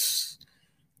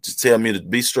 just tell me to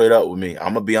be straight up with me.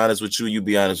 I'm gonna be honest with you. You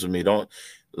be honest with me. Don't.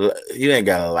 You ain't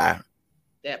gotta lie.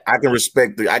 I can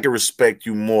respect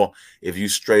you more if you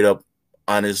straight up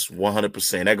honest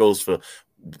 100%. That goes for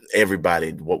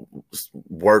everybody,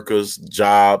 workers,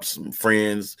 jobs,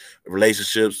 friends,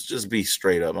 relationships. Just be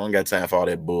straight up. I don't got time for all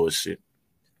that bullshit.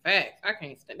 Facts. I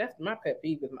can't stand. That's my pet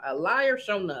peeve. A liar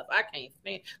showing up. I can't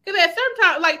stand. Because at certain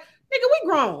time, like, nigga, we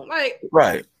grown. Like,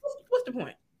 right. What's the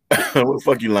point? What the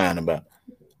fuck you lying about?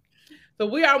 So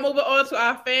we are moving on to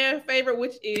our fan favorite,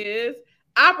 which is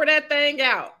opera that thing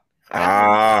out.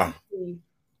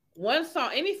 One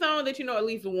song, any song that you know at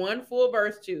least one full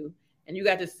verse to, and you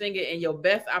got to sing it in your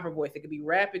best opera voice. It could be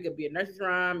rap, it could be a nurse's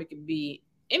rhyme, it could be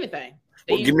anything.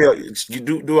 Well, give me you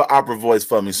do an opera voice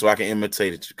for me so I can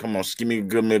imitate it. Come on, give me a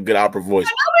good opera voice.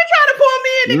 Nobody trying to pull me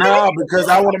in. Nah, because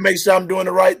I want to make sure I'm doing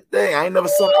the right thing. I ain't never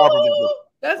sung opera before.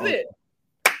 That's it.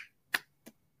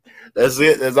 That's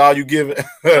it. That's all you give it.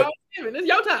 It's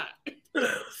your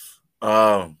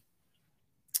time.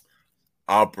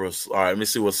 Operas. All right, let me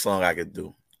see what song I could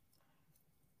do.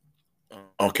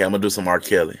 Okay, I'm gonna do some R.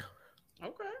 Kelly.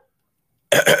 Okay.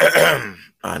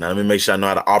 All right, now let me make sure I know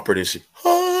how to opera this shit.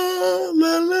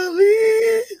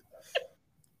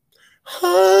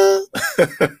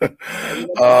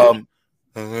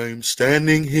 I'm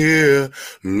standing here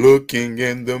looking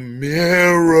in the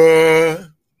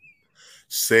mirror,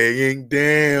 saying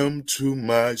damn to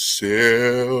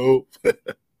myself.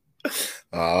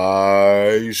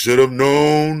 I should have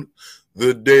known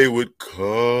the day would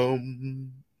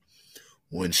come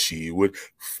when she would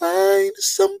find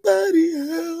somebody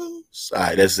else. All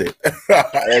right, that's it.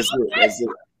 That's it.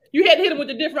 You had to hit him with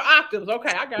the different octaves. Okay,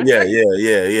 I got you.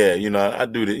 Yeah. You know, I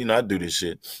do this. I do this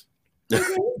shit.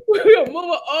 We'll move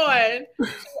on to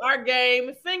our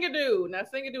game, Sing-a-Doo. Now,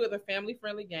 Sing-a-Doo is a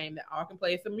family-friendly game that all can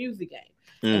play. It's a music game.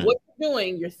 And what you're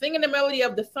doing, you're singing the melody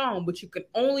of the song, but you can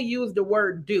only use the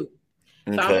word do.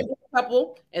 So I'm gonna do a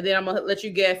couple, and then I'm gonna let you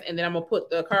guess, and then I'm gonna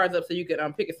put the cards up so you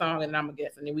can pick a song, and then I'm gonna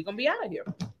guess, and then we're gonna be out of here.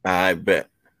 I bet.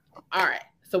 All right.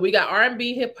 So we got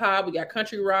R&B, hip hop, we got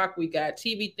country rock, we got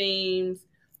TV themes,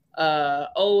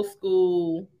 old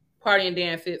school party and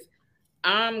dances.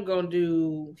 I'm gonna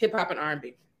do hip hop and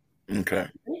R&B. Okay.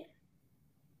 All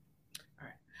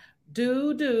right.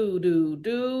 Do do do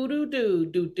do do do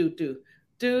do do do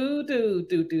do do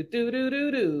do do do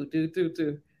do do do do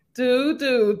do.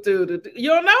 Do. You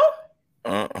don't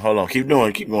know? Hold on. Keep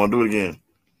going. Do it again.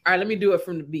 All right, let me do it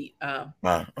from the beat. Do. Come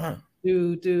on,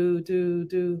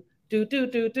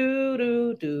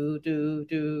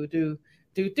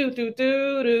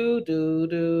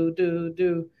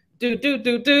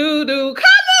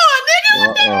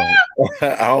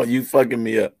 nigga. You fucking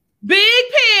me up. Big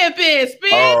Pimpin',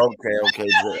 spin. Oh,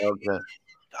 okay.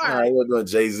 All right, we're doing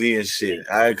Jay-Z and shit.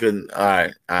 I couldn't. All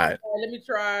right. Let me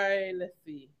try. Let's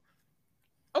see.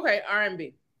 Okay,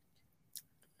 R&B.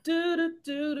 Do do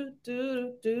do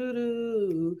do do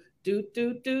do do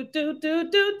do do do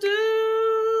do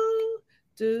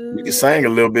do. You can sing a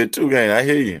little bit too, gang. I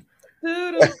hear you.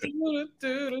 Hold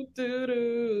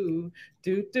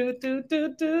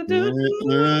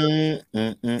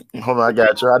on, I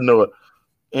got you. I know it.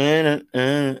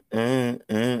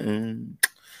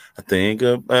 I think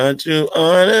about you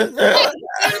on it.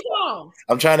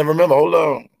 I'm trying to remember. Hold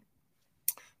on.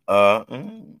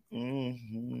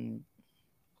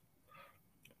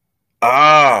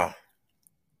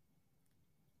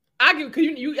 I give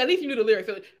you at least you knew the lyrics.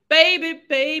 So, baby. Is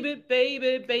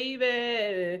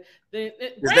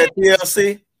that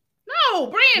TLC? No,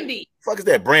 Brandy. Fuck is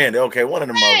that Brandy? Okay, one of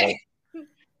them. Hey.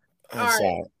 I'm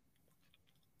sorry.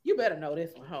 You better know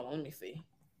this one. Hold on, let me see.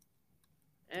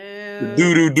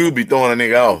 Do be throwing a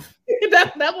nigga off.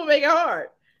 that will make it hard.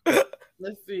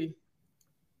 Let's see.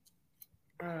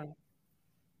 No,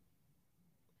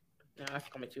 that's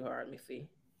gonna be too hard. Let me see.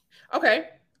 Okay,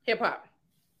 hip hop.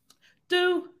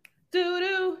 Do.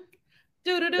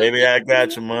 Baby, I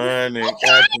got your money.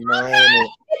 Got your money.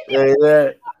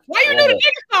 Why you know the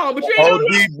nigga song? But you ain't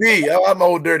ODB. I'm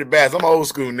old dirty bass. I'm an old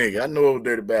school nigga. I know old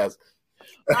dirty bass.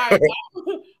 All right,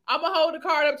 I'm gonna hold the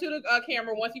card up to the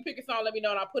camera. Once you pick a song, let me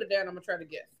know, and I'll put it down. I'm gonna try to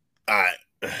guess. All right.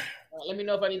 Let me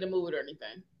know if I need to move it or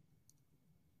anything.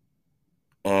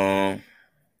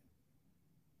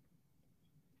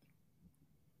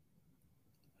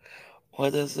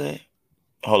 What does it say?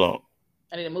 Hold on.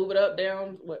 I need to move it up,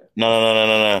 down. What?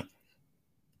 No.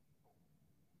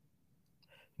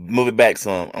 Move it back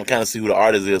some. I'm kind of see who the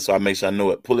artist is, so I make sure I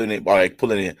know it. Pull it in. All right,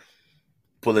 pull it in.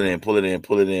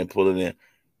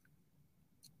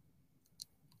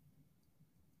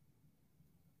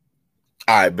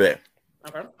 All right, bet.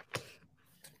 Okay.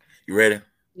 You ready?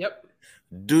 Yep.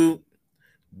 Do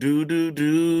do do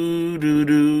do do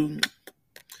do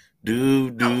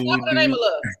do do. What's the name of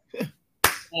love?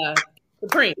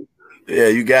 Supreme. Yeah,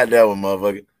 you got that one,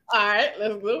 motherfucker. All right,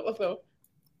 let's go. Let's go.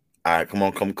 All right, come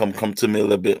on, come to me a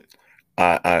little bit.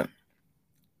 All right.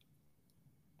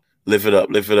 Lift it up.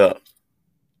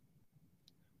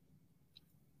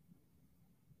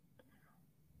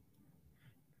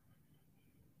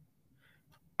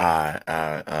 All right.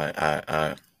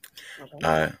 Okay. All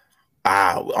right.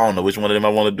 I don't know which one of them I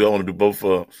want to do. I want to do both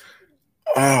of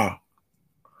them.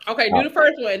 Okay, do the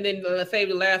first one and then let's save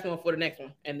the last one for the next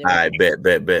one. And then all right, bet.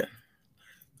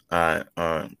 All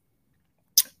right.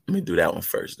 Let me do that one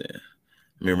first then.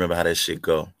 Let me remember how that shit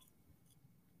go.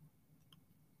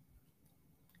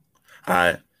 All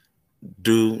right.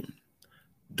 Do.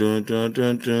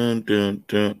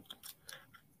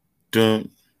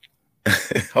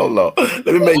 Hold on. Let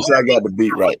me make sure I got the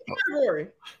beat right.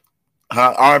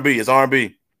 R&B. It's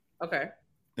R&B. Okay.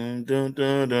 Is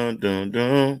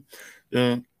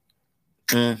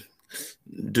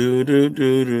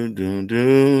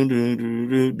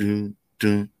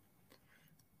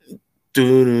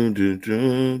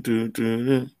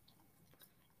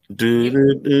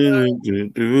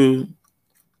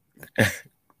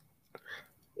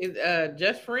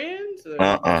Just Friends?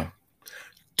 Or?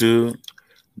 Do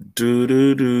do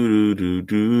do do do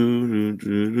do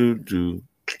do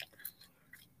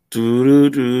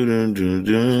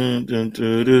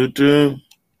do do.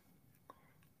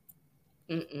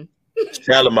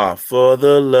 Shalimar for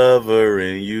the lover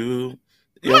in you.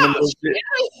 You know oh, shit.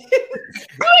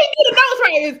 You ain't get the notes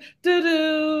right. It's do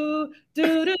do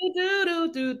do do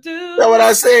do do do. That's what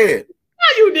I said.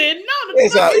 No, you didn't. No,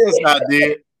 yes, I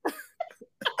did.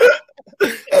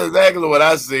 That's exactly what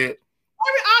I said.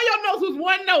 All your notes was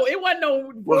one note. It wasn't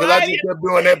no. Well, because I just kept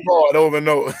doing that part over and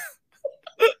over.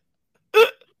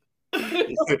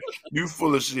 You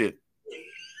full of shit.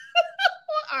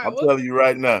 Right, I'm telling you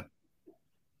right now.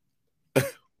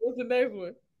 What's the next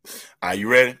one? Are you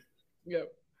ready?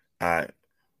 Yep. All right.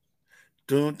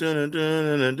 Just like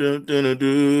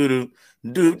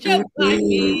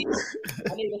me.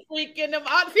 I need a freak in them.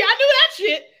 See, I knew that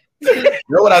shit. You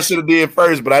know what I should have did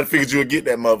first, but I figured you would get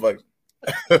that motherfucker.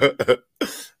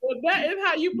 Well, that is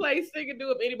how you play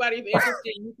Sing-a-Doo. If anybody's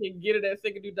interested, you can get it at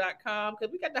sing-a-doo.com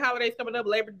because we got the holidays coming up,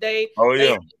 Labor Day. Oh,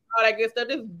 yeah. All that good stuff.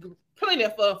 This is plenty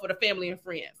of fun for the family and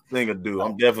friends. Sing-a-Doo.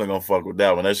 I'm definitely going to fuck with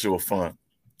that one. That shit was fun.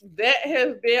 That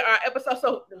has been our episode.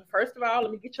 So, first of all,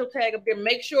 let me get your tag up there.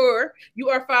 Make sure you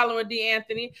are following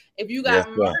D'Anthony. If you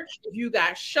got merch, if you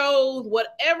got shows,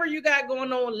 whatever you got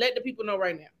going on, let the people know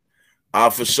right now.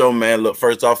 For sure, man. Look,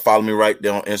 first off, follow me right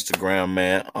there on Instagram,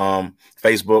 man.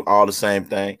 Facebook, all the same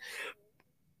thing.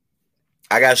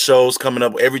 I got shows coming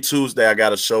up every Tuesday. I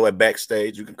got a show at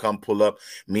Backstage. You can come pull up.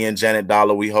 Me and Janet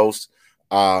Dollar, we host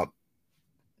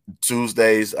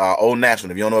Tuesdays, Old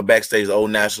National. If you don't know what Backstage is,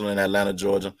 Old National in Atlanta,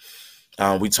 Georgia.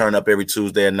 We turn up every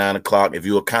Tuesday at 9:00. If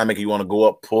you're a comic and you want to go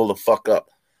up, pull the fuck up.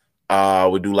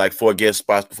 We do like 4 guest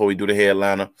spots before we do the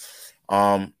headliner.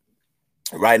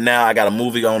 Right now, I got a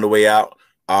movie on the way out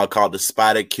called The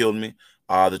Spy That Killed Me.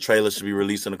 The trailer should be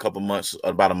released in a couple months.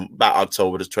 About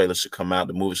October, this trailer should come out.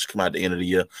 The movie should come out at the end of the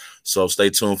year. So stay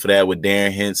tuned for that with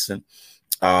Darren Henson.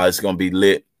 It's going to be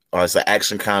lit. It's an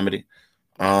action comedy.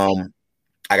 I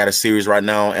got a series right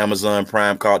now on Amazon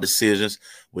Prime called Decisions,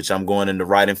 which I'm going into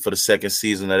writing for the second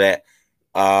season of that.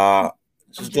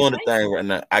 Just doing the thing right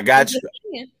now. I got you.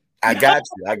 I'm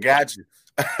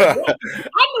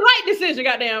the right decision,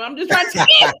 goddamn. I'm just trying to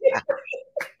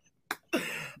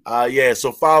yeah,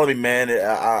 so follow me, man.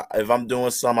 If I'm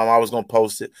doing something, I'm always gonna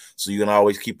post it, so you can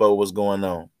always keep up with what's going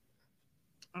on.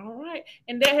 All right,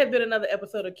 and that has been another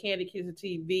episode of Kandid Kisses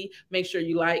TV. Make sure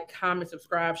you like, comment,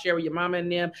 subscribe, share with your mama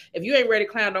and them. If you ain't ready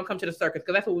to clown, don't come to the circus,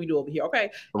 because that's what we do over here, okay?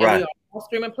 And right. we on all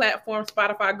streaming platforms,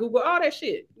 Spotify, Google, all that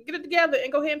shit. Get it together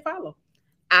and go ahead and follow.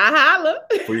 I holla.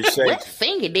 What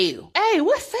Sing-a-Doo? Hey,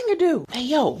 what Sing-a-Doo? Hey,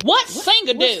 yo, what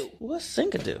Sing-a-Doo? What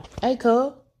Sing-a-Doo? Hey,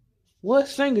 cuz. What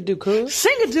Sing-a-Doo, cuz?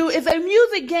 Sing-a-Doo is a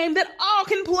music game that all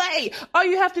can play. All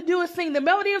you have to do is sing the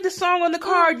melody of the song on the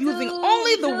card using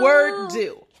only the word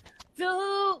do.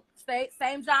 Do.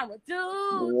 Same genre.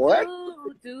 Do. What?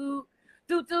 Do. Do.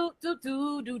 Do. Do. Do.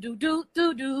 Do. Do. Do. Do.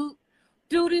 Do.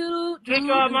 Do do do. Kick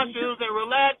off my shoes and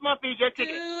relax my feet. Get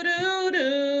ticket. Do do do.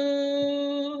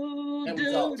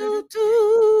 Do do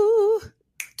do.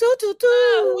 Do do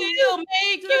do. We'll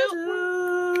make you.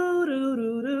 Do do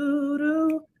do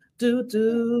do do do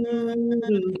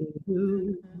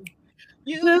do.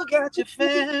 You got your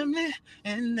family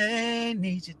and they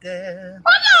need you there.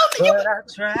 Hold on, But I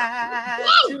tried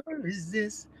to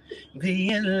resist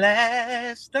being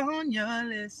last on your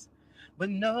list. But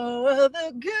no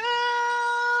other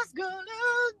girl's gonna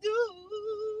do.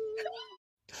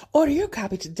 Order your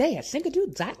copy today at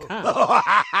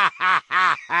singadude.com.